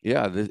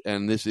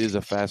 This is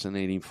a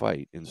fascinating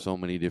fight in so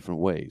many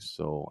different ways.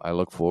 So I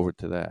look forward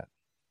to that.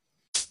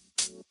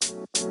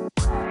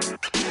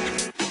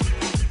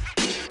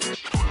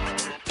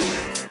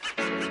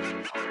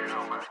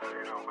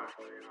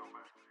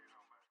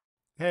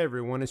 Hey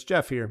everyone, it's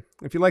Jeff here.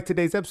 If you like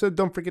today's episode,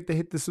 don't forget to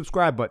hit the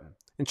subscribe button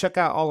and check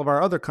out all of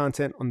our other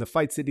content on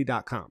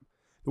thefightcity.com.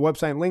 The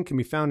website link can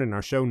be found in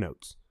our show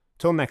notes.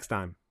 Till next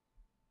time.